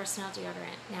deodorant, my personal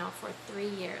deodorant, now for 3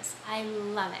 years. I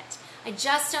love it. I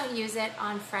just don't use it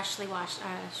on freshly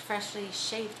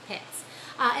shaved pits.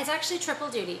 It's actually triple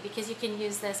duty, because you can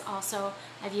use this also.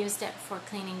 I've used it for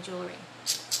cleaning jewelry.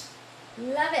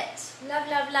 Love it. Love,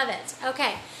 love, love it.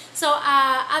 Okay, so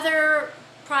other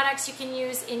products you can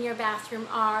use in your bathroom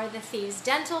are the Thieves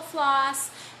Dental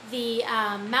Floss, the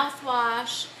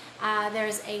mouthwash,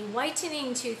 there's a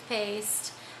whitening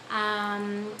toothpaste,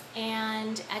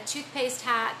 and a toothpaste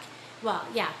hack. Well,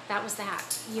 yeah, that was the hack.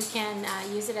 You can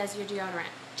use it as your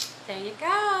deodorant. There you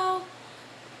go.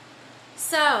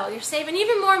 So you're saving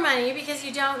even more money because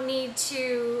you don't need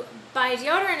to buy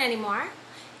deodorant anymore.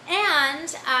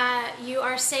 And you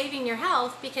are saving your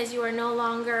health because you are no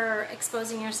longer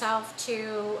exposing yourself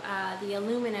to the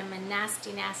aluminum and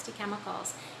nasty, nasty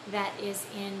chemicals that is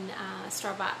in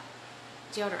store-bought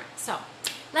deodorant. So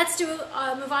let's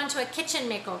move on to a kitchen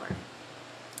makeover.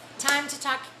 Time to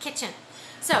talk kitchen.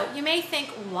 So you may think,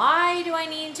 why do I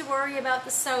need to worry about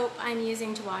the soap I'm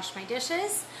using to wash my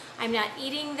dishes? I'm not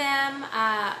eating them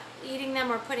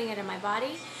or putting it in my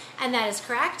body. And that is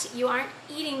correct. You aren't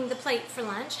eating the plate for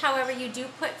lunch. However, you do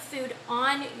put food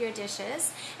on your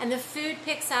dishes, and the food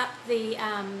picks up the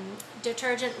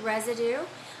detergent residue,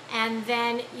 and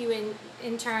then you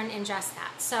in turn ingest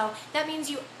that. So that means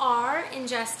you are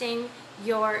ingesting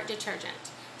your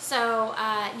detergent. So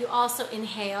you also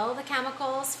inhale the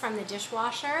chemicals from the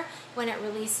dishwasher when it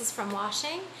releases from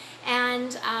washing,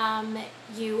 and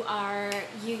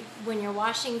when you're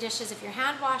washing dishes, if you're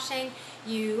hand washing,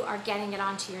 you are getting it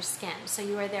onto your skin. So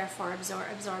you are therefore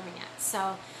absorbing it.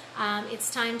 So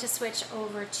it's time to switch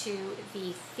over to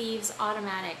the Thieves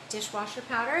Automatic Dishwasher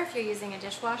Powder if you're using a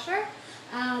dishwasher.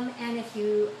 And if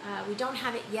you, we don't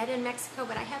have it yet in Mexico,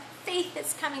 but I have faith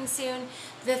it's coming soon.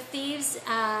 The Thieves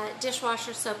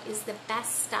dishwasher soap is the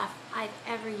best stuff I've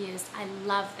ever used. I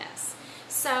love this.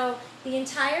 So the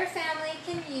entire family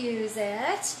can use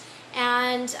it,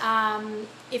 and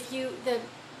if you, the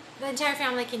entire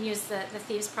family can use the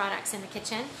Thieves products in the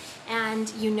kitchen,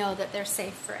 and you know that they're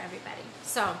safe for everybody.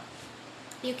 So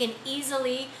you can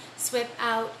easily swip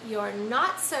out your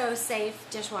not so safe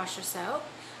dishwasher soap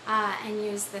and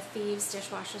use the Thieves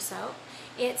dishwasher soap.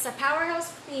 It's a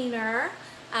powerhouse cleaner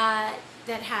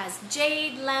that has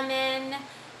jade, lemon,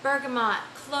 bergamot,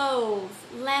 clove,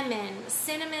 lemon,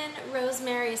 cinnamon,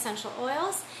 rosemary essential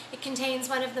oils. It contains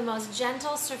one of the most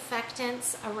gentle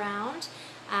surfactants around,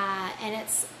 and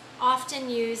it's often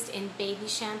used in baby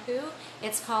shampoo.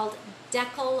 It's called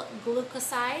decyl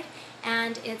glucoside,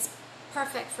 and it's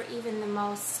perfect for even the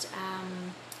most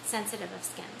sensitive of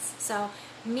skins. So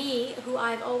me, who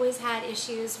I've always had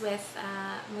issues with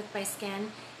my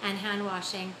skin and hand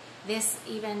washing, this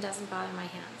even doesn't bother my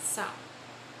hands. So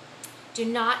do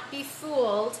not be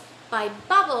fooled by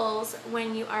bubbles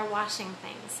when you are washing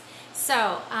things.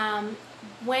 So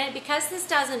because this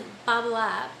doesn't bubble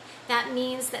up, that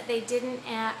means that they didn't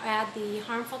add the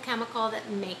harmful chemical that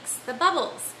makes the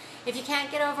bubbles. If you can't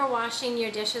get over washing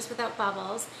your dishes without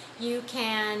bubbles, you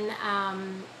can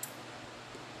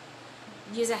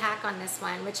use a hack on this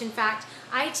one, which in fact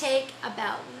I take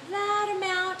about that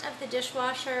amount of the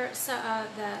dishwasher, so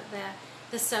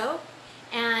the soap,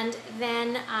 and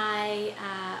then I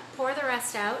pour the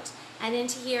rest out, and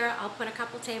into here I'll put a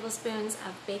couple tablespoons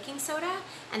of baking soda,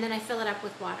 and then I fill it up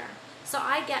with water. So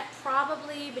I get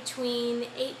probably between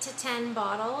 8 to 10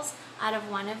 bottles out of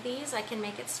one of these. I can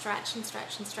make it stretch and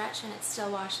stretch and stretch, and it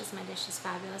still washes my dishes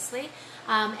fabulously.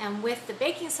 And with the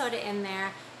baking soda in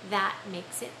there, that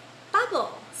makes it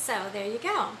bubble. So there you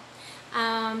go.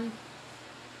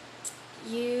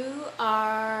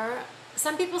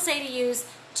 Some people say to use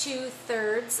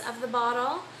 2/3 of the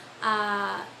bottle,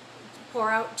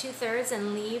 pour out 2/3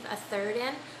 and leave 1/3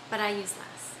 in, but I use less.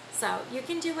 So you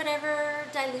can do whatever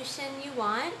dilution you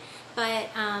want, but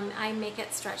I make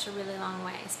it stretch a really long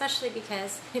way, especially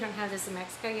because we don't have this in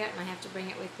Mexico yet, and I have to bring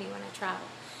it with me when I travel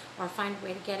or find a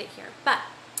way to get it here. But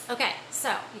okay,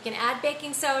 so you can add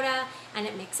baking soda and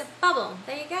it makes a bubble.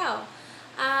 There you go.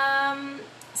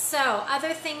 So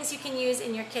other things you can use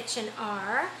in your kitchen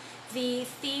are the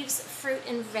Thieves Fruit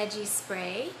and Veggie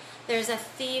Spray. There's a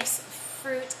Thieves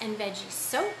Fruit and Veggie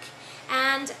Soak,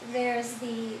 and there's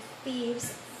the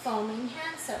Thieves Foaming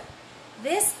Hand Soap.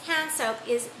 This hand soap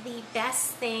is the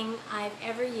best thing I've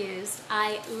ever used.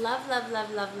 I love, love,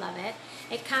 love, love, love it.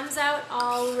 It comes out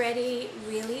already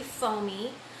really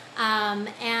foamy,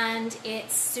 and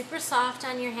it's super soft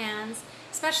on your hands,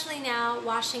 especially now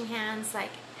washing hands.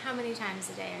 Like, how many times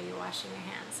a day are you washing your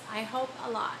hands? I hope a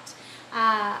lot.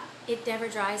 It never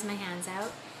dries my hands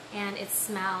out, and it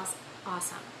smells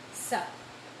awesome. So,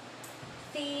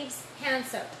 Thieves hand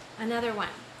soap, another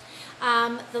one.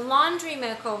 The laundry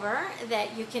makeover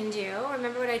that you can do.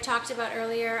 Remember what I talked about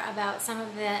earlier about some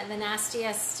of the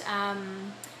nastiest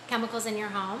chemicals in your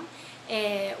home?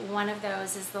 One of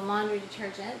those is the laundry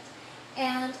detergent,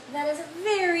 and that is a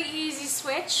very easy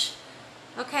switch.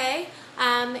 Okay,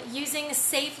 using a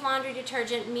safe laundry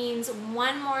detergent means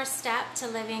one more step to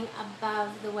living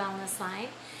above the wellness line.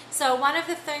 So one of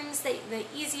the things that the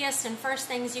easiest and first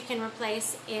things you can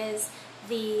replace is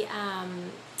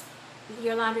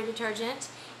your laundry detergent,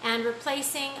 and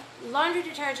replacing laundry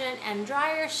detergent and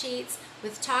dryer sheets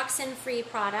with toxin-free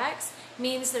products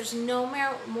means there's no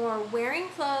more wearing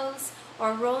clothes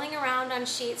or rolling around on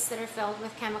sheets that are filled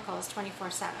with chemicals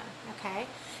 24/7, okay?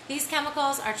 These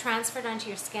chemicals are transferred onto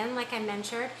your skin, like I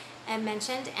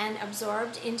mentioned, and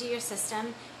absorbed into your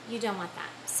system. You don't want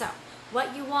that. So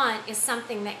what you want is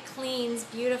something that cleans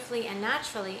beautifully and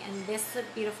naturally, and this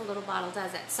beautiful little bottle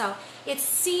does it. So it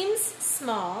seems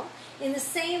small in the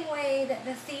same way that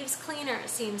the Thieves Cleaner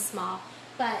seems small,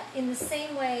 but in the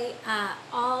same way,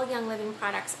 all Young Living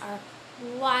products are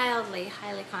wildly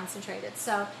highly concentrated.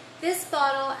 So this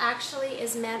bottle actually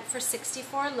is meant for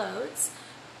 64 loads,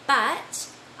 but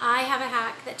I have a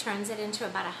hack that turns it into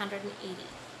about 180,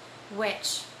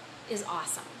 which is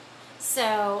awesome.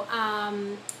 So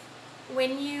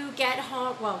when you get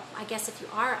home, well, I guess if you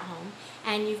are at home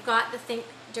and you've got the Think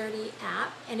Dirty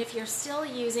app, and if you're still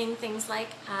using things like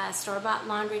store-bought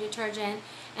laundry detergent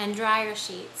and dryer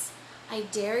sheets, I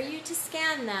dare you to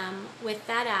scan them with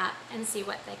that app and see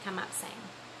what they come up saying.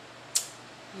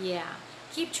 Yeah,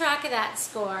 keep track of that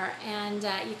score, and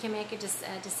you can make a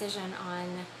decision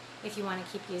on if you want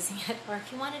to keep using it or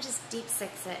if you want to just deep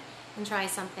six it and try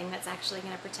something that's actually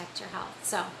going to protect your health.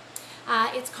 So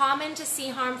It's common to see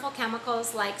harmful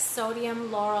chemicals like sodium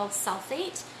lauryl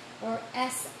sulfate, or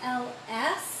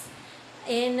SLS,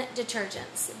 in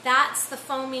detergents. That's the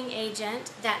foaming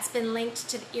agent that's been linked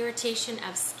to the irritation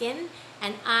of skin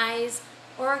and eyes,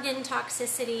 organ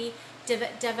toxicity,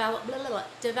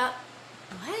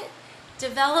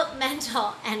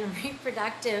 developmental and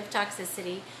reproductive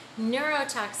toxicity,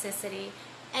 neurotoxicity,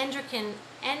 endocrine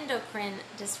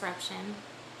disruption,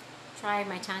 try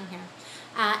my tongue here,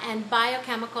 and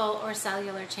biochemical or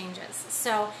cellular changes.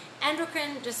 So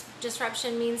endocrine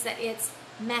disruption means that it's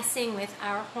messing with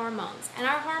our hormones, and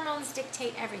our hormones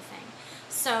dictate everything.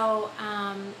 So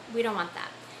we don't want that.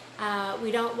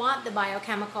 We don't want the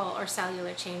biochemical or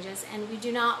cellular changes, and we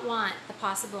do not want the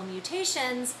possible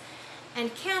mutations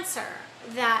and cancer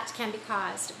that can be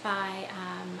caused by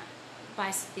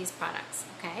these products,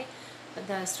 okay?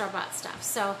 The store-bought stuff.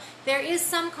 So there is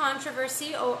some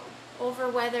controversy over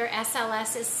whether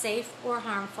SLS is safe or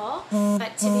harmful,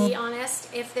 but to be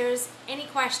honest, if there's any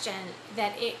question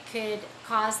that it could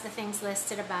cause the things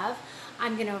listed above,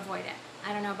 I'm going to avoid it.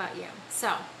 I don't know about you.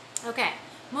 So, okay,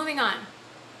 moving on.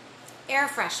 Air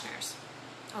fresheners.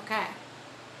 Okay.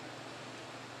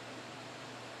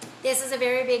 This is a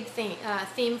very big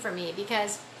theme for me,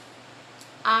 because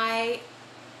I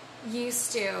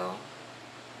used to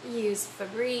use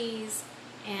Febreze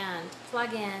and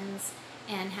plug-ins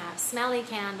and have smelly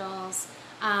candles.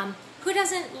 Who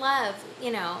doesn't love,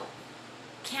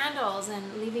 candles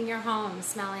and leaving your home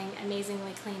smelling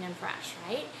amazingly clean and fresh,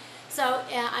 right? So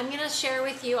I'm going to share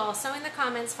with you also in the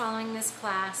comments following this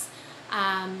class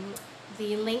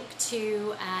the link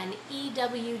to an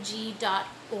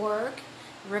EWG.org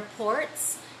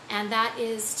reports, and that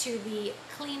is to the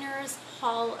Cleaner's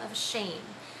Hall of Shame.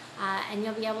 And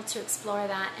you'll be able to explore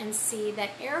that and see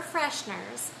that air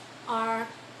fresheners are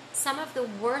some of the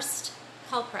worst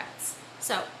culprits.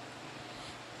 So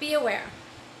be aware.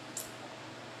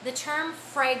 The term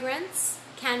fragrance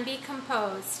can be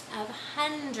composed of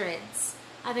hundreds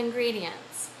of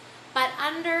ingredients, but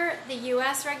under the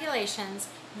US regulations,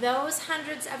 those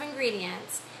hundreds of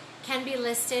ingredients can be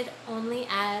listed only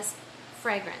as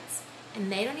fragrance, and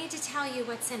they don't need to tell you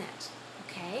what's in it,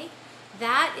 okay?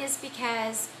 That is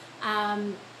because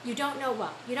you don't know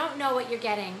what you're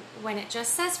getting when it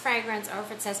just says fragrance, or if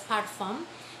it says parfum,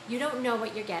 you don't know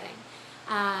what you're getting.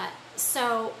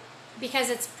 So because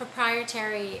it's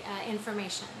proprietary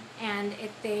information, and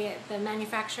the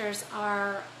manufacturers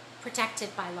are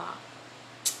protected by law.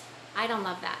 I don't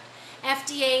love that.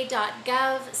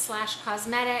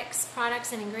 FDA.gov/cosmetics,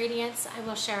 products and ingredients. I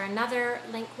will share another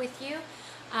link with you.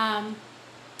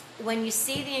 When you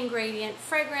see the ingredient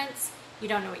fragrance, you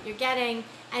don't know what you're getting,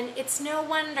 and it's no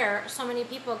wonder so many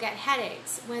people get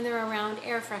headaches when they're around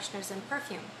air fresheners and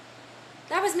perfume.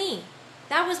 That was me.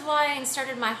 That was why I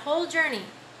started my whole journey.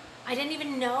 I didn't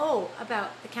even know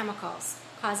about the chemicals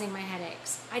causing my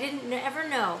headaches. I didn't ever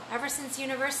know, ever since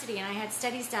university, and I had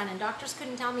studies done, and doctors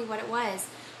couldn't tell me what it was.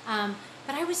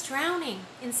 But I was drowning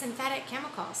in synthetic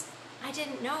chemicals. I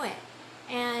didn't know it.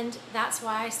 And that's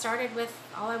why I started with,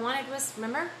 all I wanted was,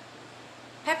 remember?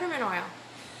 Peppermint oil.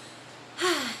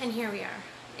 And here we are.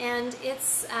 And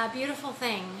it's a beautiful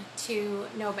thing to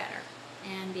know better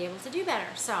and be able to do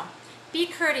better. So be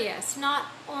courteous, not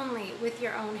only with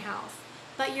your own health,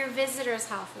 but your visitors'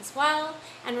 health as well,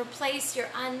 and replace your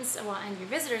and your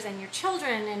visitors and your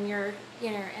children and your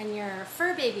and your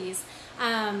fur babies.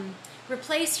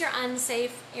 Replace your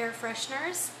unsafe air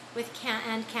fresheners with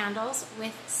and candles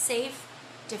with safe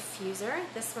diffuser.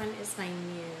 This one is my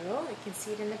new. You can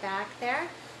see it in the back there.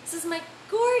 This is my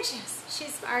gorgeous.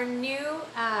 She's our new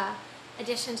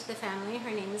addition to the family.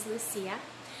 Her name is Lucia.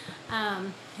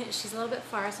 She's a little bit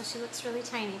far, so she looks really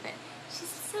tiny, but she's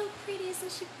so pretty.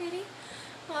 Isn't she pretty?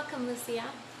 Welcome, Lucia.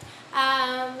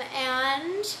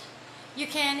 And you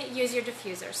can use your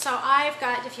diffuser. So I've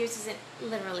got diffusers in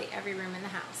literally every room in the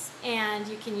house. And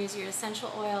you can use your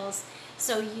essential oils.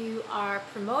 So you are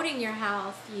promoting your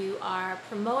health, you are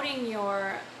promoting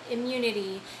your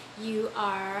immunity, you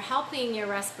are helping your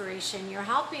respiration, you're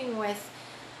helping with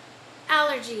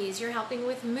allergies, you're helping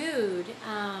with mood.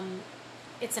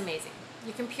 It's amazing.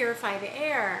 You can purify the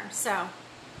air. So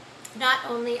not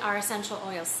only are essential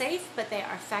oils safe, but they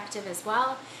are effective as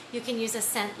well. You can use a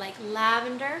scent like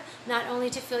lavender, not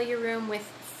only to fill your room with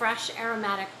fresh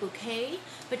aromatic bouquet,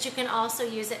 but you can also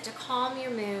use it to calm your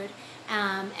mood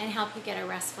and help you get a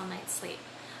restful night's sleep.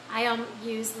 I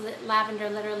use lavender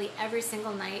literally every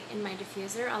single night in my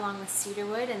diffuser, along with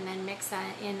cedarwood, and then mix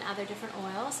that in other different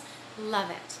oils.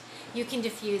 Love it. You can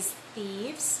diffuse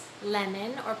thieves,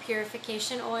 lemon, or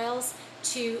purification oils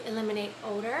to eliminate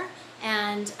odor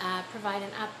and provide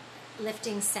an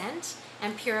lifting scent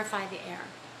and purify the air.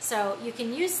 So you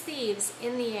can use Thieves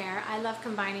in the air. I love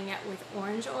combining it with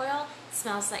orange oil. It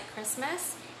smells like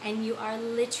Christmas, and you are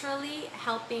literally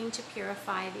helping to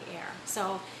purify the air.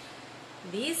 So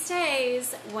these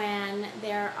days, when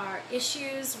there are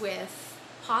issues with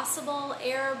possible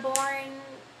airborne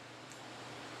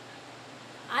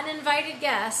uninvited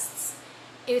guests,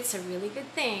 it's a really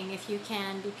good thing if you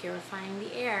can be purifying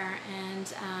the air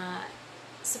and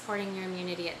supporting your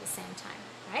immunity at the same time,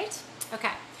 right?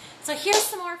 Okay, so here's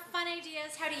some more fun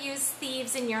ideas how to use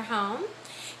Thieves in your home.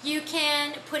 You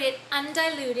can put it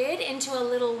undiluted into a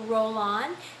little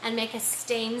roll-on and make a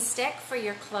stain stick for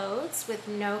your clothes with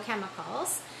no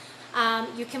chemicals.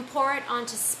 You can pour it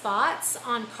onto spots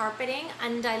on carpeting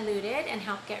undiluted and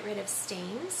help get rid of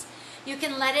stains. You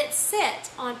can let it sit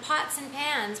on pots and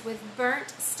pans with burnt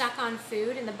stuck on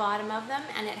food in the bottom of them,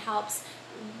 and it helps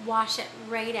wash it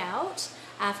right out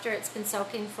after it's been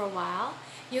soaking for a while.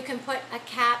 You can put a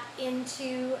cap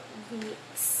into the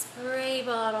spray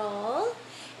bottle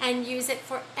and use it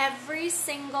for every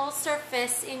single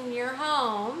surface in your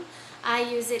home. I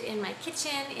use it in my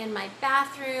kitchen, in my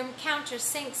bathroom, counter,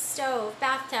 sink, stove,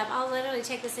 bathtub. I'll literally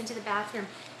take this into the bathroom,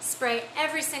 spray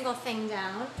every single thing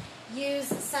down. Use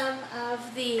some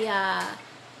of the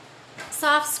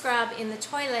soft scrub in the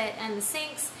toilet and the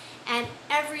sinks, and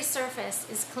every surface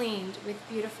is cleaned with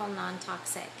beautiful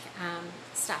non-toxic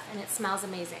stuff, and it smells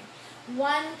amazing.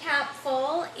 1 cap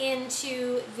full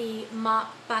into the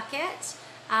mop bucket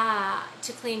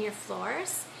to clean your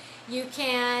floors. You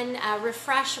can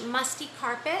refresh musty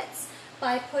carpets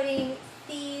by putting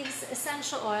Thieves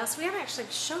essential oil. So we haven't actually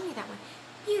shown you that one.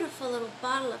 Beautiful little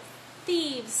bottle of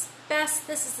Thieves. Best,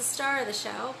 this is the star of the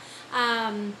show.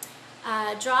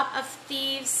 Drop of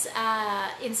Thieves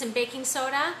in some baking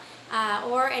soda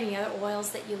or any other oils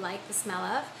that you like the smell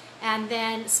of, and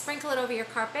then sprinkle it over your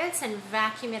carpets and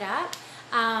vacuum it up.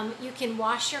 You can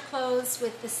wash your clothes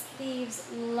with this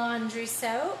Thieves laundry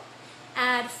soap.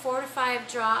 Add 4 to 5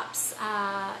 drops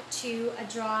to a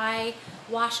dry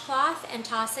washcloth and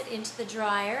toss it into the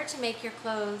dryer to make your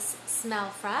clothes smell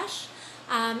fresh.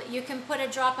 You can put a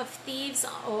drop of Thieves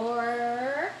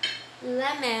or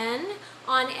lemon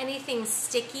on anything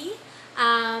sticky.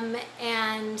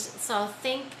 And so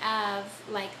think of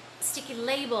like sticky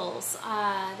labels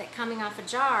that coming off a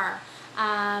jar,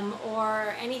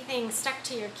 or anything stuck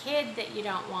to your kid that you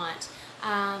don't want.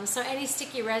 So any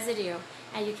sticky residue,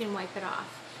 you can wipe it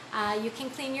off. You can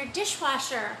clean your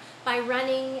dishwasher by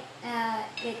running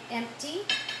it empty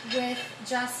with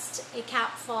just a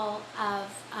capful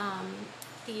of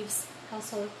Thieves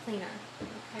household cleaner.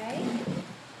 Okay?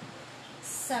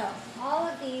 So all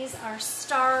of these are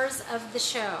stars of the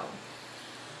show.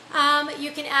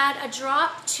 You can add a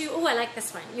drop to, oh, I like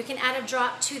this one. You can add a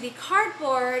drop to the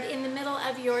cardboard in the middle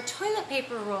of your toilet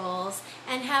paper rolls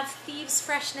and have Thieves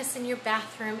freshness in your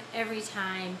bathroom every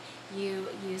time you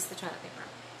use the toilet paper.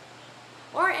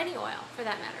 Or any oil, for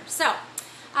that matter. So,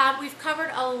 we've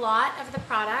covered a lot of the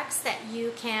products that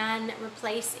you can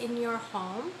replace in your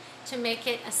home to make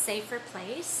it a safer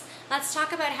place. Let's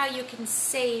talk about how you can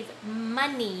save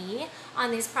money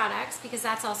on these products, because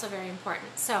that's also very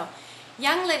important. So,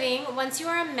 Young Living, once you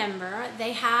are a member,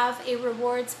 they have a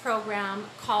rewards program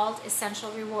called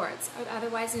Essential Rewards,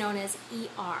 otherwise known as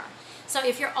ER. So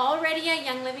if you're already a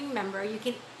Young Living member, you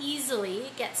can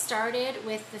easily get started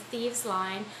with the Thieves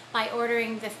line by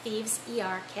ordering the Thieves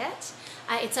ER kit.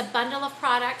 It's a bundle of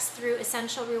products through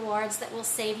Essential Rewards that will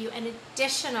save you an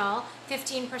additional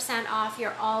 15% off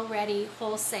your already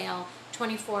wholesale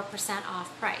 24%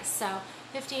 off price. So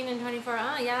 15 and 24,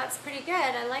 oh yeah, that's pretty good.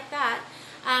 I like that.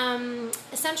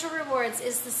 Essential Rewards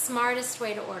is the smartest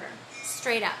way to order,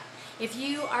 straight up. If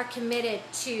you are committed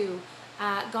to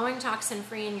going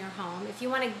toxin-free in your home, if you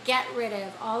want to get rid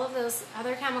of all of those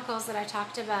other chemicals that I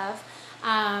talked above,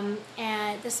 and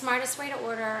the smartest way to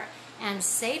order and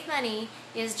save money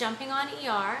is jumping on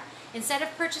ER. Instead of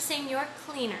purchasing your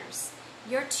cleaners,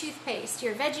 your toothpaste,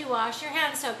 your veggie wash, your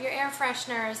hand soap, your air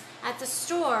fresheners at the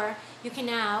store, you can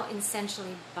now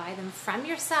essentially buy them from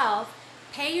yourself,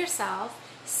 pay yourself,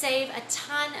 save a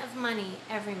ton of money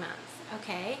every month,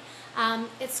 okay?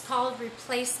 It's called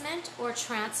replacement or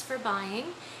transfer buying.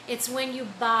 It's when you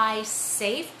buy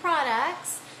safe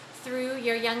products through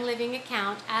your Young Living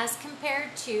account as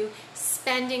compared to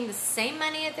spending the same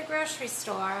money at the grocery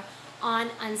store on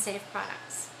unsafe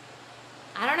products.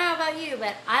 I don't know about you,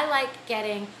 but I like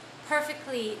getting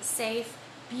perfectly safe,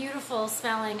 beautiful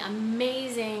smelling,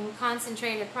 amazing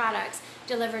concentrated products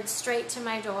delivered straight to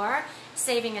my door,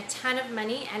 saving a ton of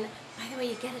money. And by the way,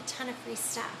 you get a ton of free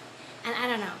stuff. And I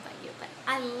don't know about you, but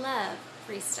I love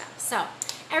free stuff. So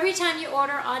Every time you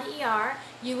order on ER,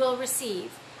 you will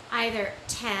receive either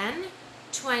 10,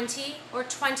 20, or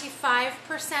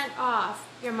 25% off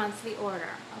your monthly order,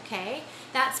 okay?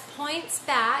 That's points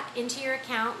back into your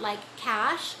account like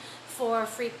cash for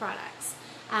free products.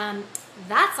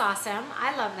 That's awesome.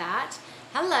 I love that.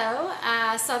 Hello.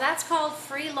 So that's called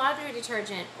free laundry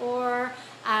detergent, or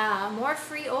more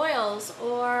free oils,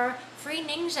 or free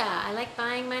Ninja. I like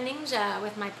buying my Ninja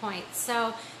with my points.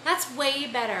 So that's way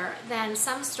better than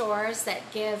some stores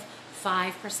that give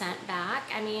 5% back.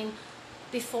 I mean,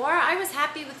 before I was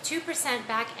happy with 2%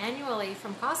 back annually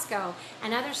from Costco,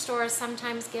 and other stores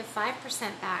sometimes give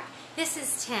 5% back. This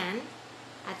is 10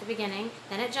 at the beginning,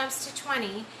 then it jumps to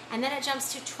 20, and then it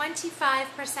jumps to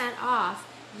 25% off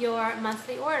your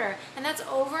monthly order, and that's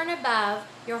over and above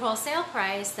your wholesale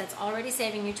price that's already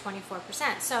saving you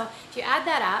 24%. So if you add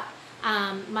that up,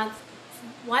 month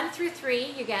 1 through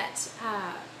 3, you get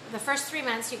the first 3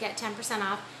 months you get 10%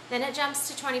 off, then it jumps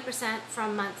to 20%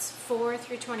 from months 4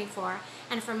 through 24,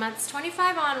 and from months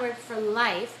 25 onward for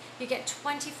life, you get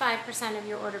 25% of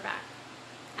your order back.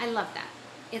 I love that.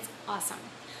 It's awesome.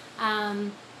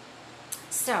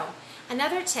 So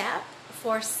another tip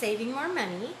for saving more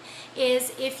money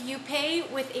is if you pay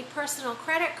with a personal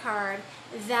credit card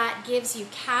that gives you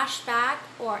cash back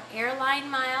or airline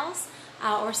miles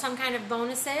or some kind of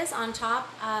bonuses on top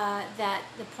that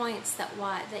the points that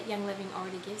Young Living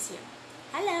already gives you.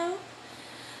 Hello.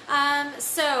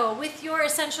 So with your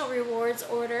Essential Rewards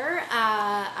order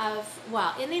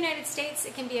in the United States,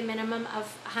 it can be a minimum of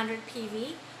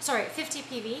 50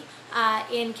 PV.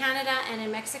 In Canada and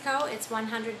in Mexico, it's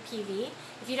 100 PV.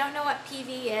 If you don't know what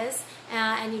PV is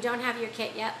and you don't have your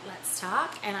kit yet, let's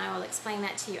talk, and I will explain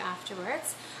that to you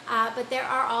afterwards. But there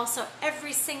are also,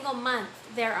 every single month,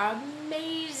 there are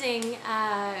amazing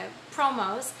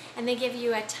promos, and they give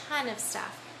you a ton of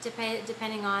stuff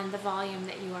depending on the volume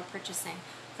that you are purchasing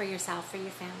for yourself, for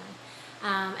your family.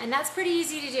 And that's pretty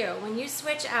easy to do. When you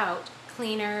switch out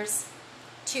cleaners,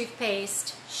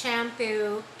 toothpaste,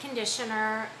 shampoo,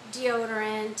 conditioner,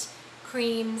 deodorant,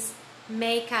 creams,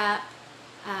 makeup,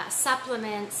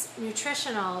 supplements,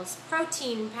 nutritionals,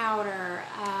 protein powder,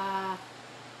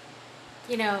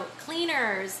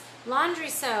 cleaners, laundry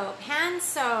soap, hand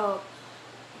soap,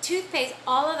 toothpaste,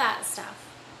 all of that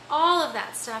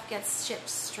stuff gets shipped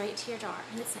straight to your door,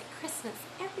 and it's like Christmas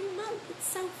every month. It's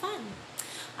so fun.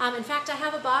 In fact, I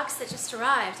have a box that just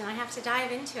arrived, and I have to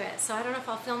dive into it, so I don't know if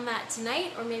I'll film that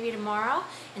tonight or maybe tomorrow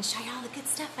and show you all the good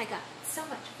stuff I got. It's so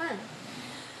much fun.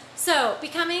 So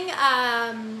becoming,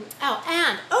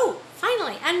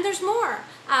 finally, and there's more.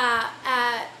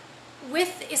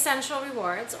 With Essential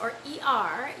Rewards, or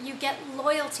ER, you get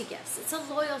loyalty gifts. It's a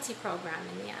loyalty program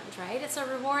in the end, right? It's a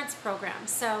rewards program.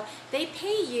 So they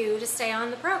pay you to stay on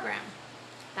the program.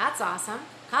 That's awesome.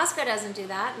 Costco doesn't do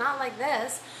that, not like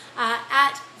this.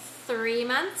 At 3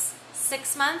 months,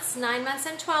 6 months, 9 months,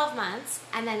 and 12 months,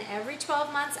 and then every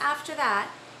 12 months after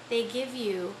that, they give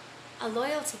you a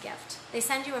loyalty gift. They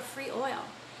send you a free oil.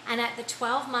 And at the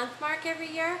 12-month mark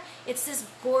every year, it's this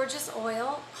gorgeous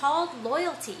oil called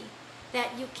Loyalty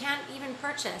that you can't even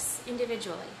purchase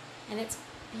individually, and it's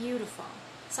beautiful.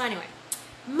 So anyway,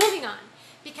 moving on.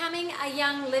 Becoming a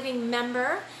Young Living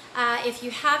member. If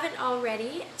you haven't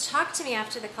already, talk to me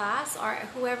after the class, or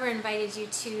whoever invited you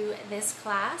to this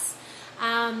class.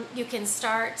 You can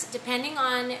start, depending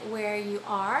on where you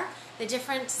are, the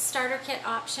different starter kit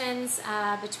options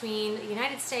between the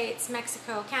United States,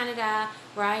 Mexico, Canada,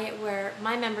 where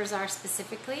my members are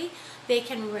specifically, they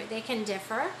can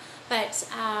differ. But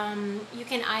you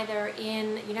can either,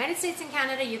 in the United States and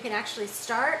Canada, you can actually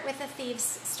start with a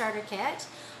Thieves starter kit.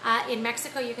 In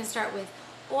Mexico, you can start with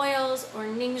oils or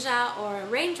Ninja or a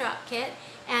raindrop kit,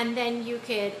 and then you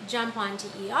could jump onto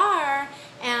ER,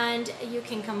 and you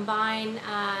can combine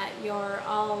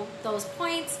all those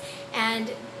points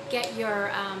and get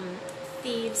your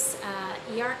Thieves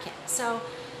ER kit. So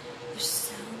there's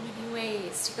so many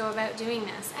ways to go about doing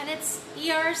this, and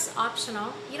ER's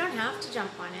optional. You don't have to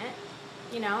jump on it.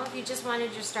 If you just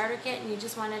wanted your starter kit and you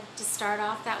just wanted to start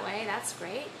off that way, that's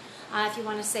great. If you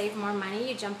want to save more money,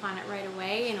 you jump on it right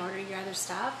away and order your other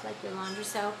stuff, like your laundry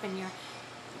soap and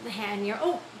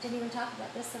didn't even talk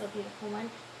about this little beautiful one.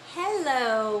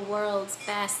 Hello, world's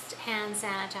best hand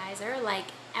sanitizer,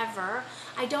 like ever.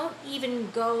 I don't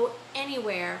even go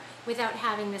anywhere without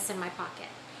having this in my pocket.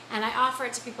 And I offer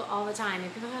it to people all the time,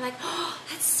 and people are like, "Oh,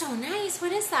 that's so nice.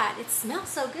 What is that? It smells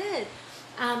so good."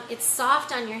 It's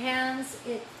soft on your hands.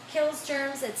 It kills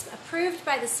germs. It's approved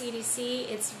by the CDC.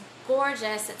 It's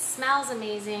gorgeous. It smells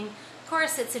amazing.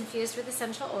 course, it's infused with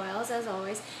essential oils, as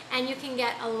always, and you can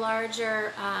get a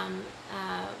larger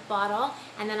bottle,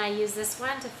 and then I use this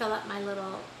one to fill up my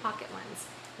little pocket ones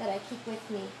that I keep with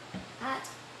me at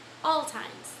all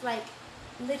times. Like,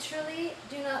 literally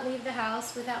do not leave the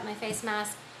house without my face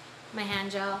mask, my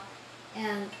hand gel,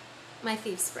 and my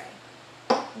Thieves spray.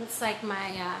 It's like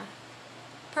my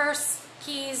purse,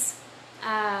 keys,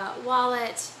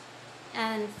 wallet,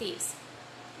 and Thieves.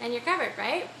 And you're covered,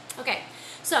 right? Okay,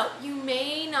 so you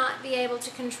may not be able to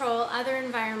control other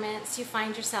environments you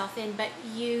find yourself in, but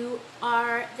you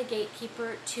are the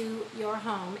gatekeeper to your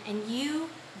home, and you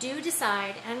do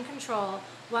decide and control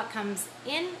what comes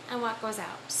in and what goes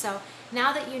out. So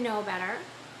now that you know better,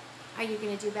 are you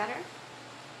going to do better?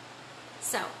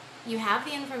 So you have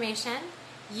the information.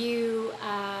 You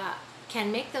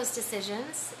can make those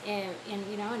decisions in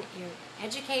your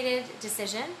educated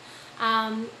decision.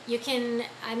 I'm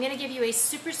going to give you a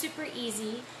super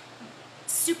easy,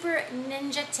 super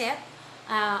ninja tip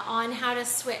on how to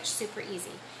switch super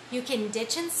easy. You can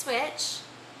ditch and switch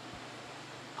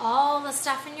all the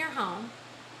stuff in your home,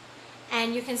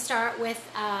 and you can start with,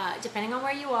 depending on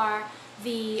where you are,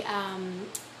 the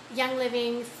Young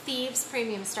Living Thieves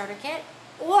Premium Starter Kit,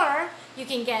 or you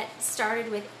can get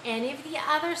started with any of the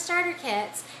other starter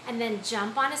kits and then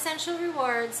jump on Essential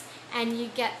Rewards and you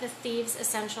get the Thieves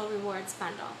Essential Rewards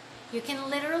bundle. You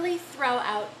can literally throw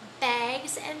out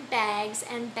bags and bags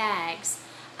and bags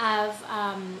of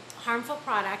harmful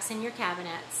products in your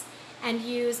cabinets and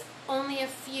use only a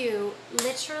few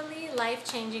literally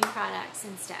life-changing products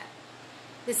instead.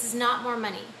 This is not more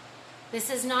money. This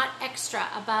is not extra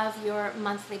above your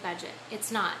monthly budget.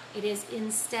 It's not. It is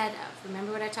instead of.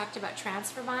 Remember what I talked about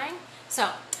transfer buying? So,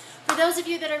 for those of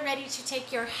you that are ready to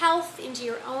take your health into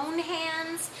your own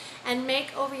hands and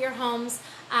make over your homes,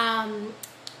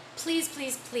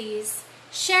 please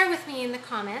share with me in the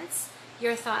comments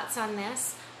your thoughts on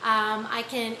this.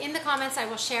 In the comments, I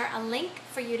will share a link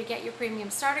for you to get your premium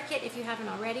starter kit if you haven't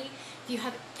already. If you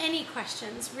have any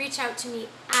questions, reach out to me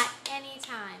at any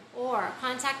time or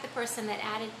contact the person that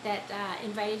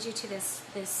invited you to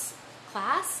this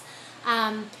class.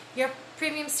 Your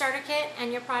premium starter kit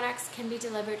and your products can be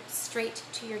delivered straight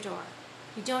to your door.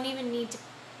 You don't even need to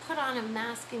put on a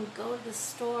mask and go to the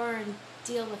store and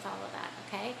deal with all of that,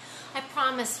 okay? I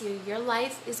promise you, your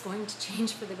life is going to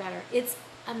change for the better. It's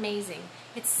amazing.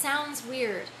 It sounds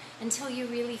weird until you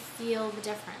really feel the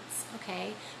difference,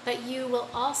 okay? But you will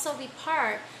also be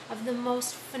part of the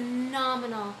most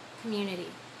phenomenal community.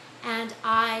 And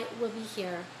I will be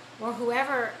here, or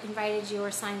whoever invited you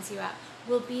or signs you up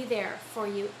will be there for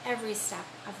you every step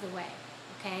of the way,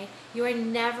 okay? You are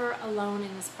never alone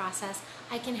in this process.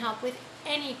 I can help with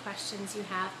any questions you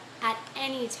have at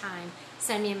any time.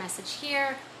 Send me a message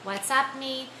here, WhatsApp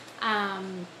me.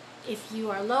 If you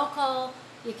are local,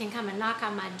 you can come and knock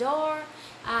on my door.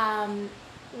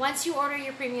 Once you order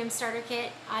your premium starter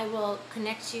kit, I will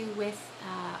connect you with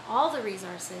all the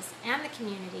resources and the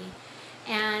community,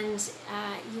 and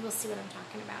you will see what I'm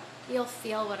talking about. You'll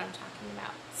feel what I'm talking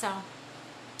about. So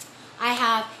I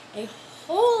have a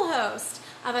whole host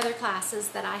of other classes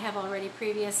that I have already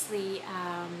previously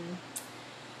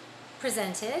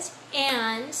presented,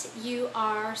 and you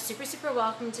are super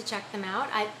welcome to check them out.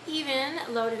 I've even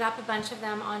loaded up a bunch of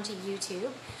them onto YouTube,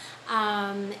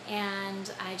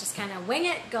 and I just kind of wing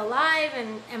it, go live,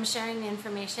 and am sharing the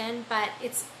information, but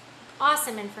it's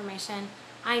awesome information.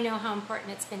 I know how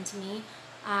important it's been to me.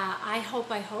 I hope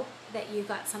that you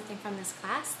got something from this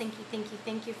class. Thank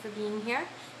you for being here.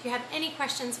 If you have any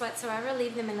questions whatsoever,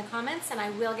 leave them in the comments, and I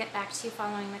will get back to you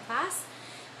following the class.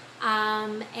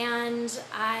 And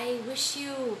I wish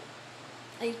you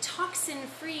a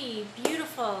toxin-free,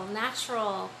 beautiful,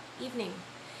 natural evening.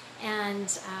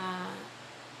 And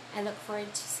I look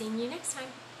forward to seeing you next time.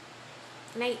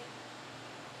 Good night.